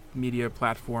Map Media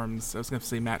platforms. I was going to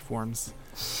say Matforms.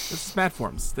 This is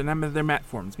Matforms. They're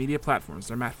Matforms. Media platforms.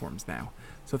 They're Matforms now.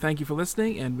 So thank you for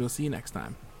listening, and we'll see you next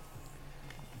time.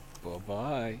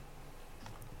 Bye-bye.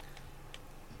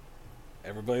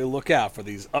 Everybody look out for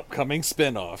these upcoming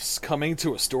spin-offs coming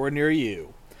to a store near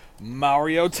you.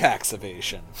 Mario Tax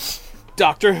Evasion,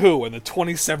 Doctor Who and the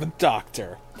 27th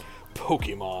Doctor,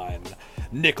 Pokemon,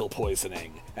 Nickel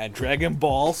Poisoning, and Dragon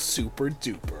Ball Super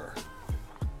Duper.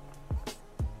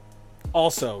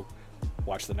 Also,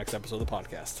 watch the next episode of the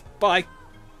podcast. Bye!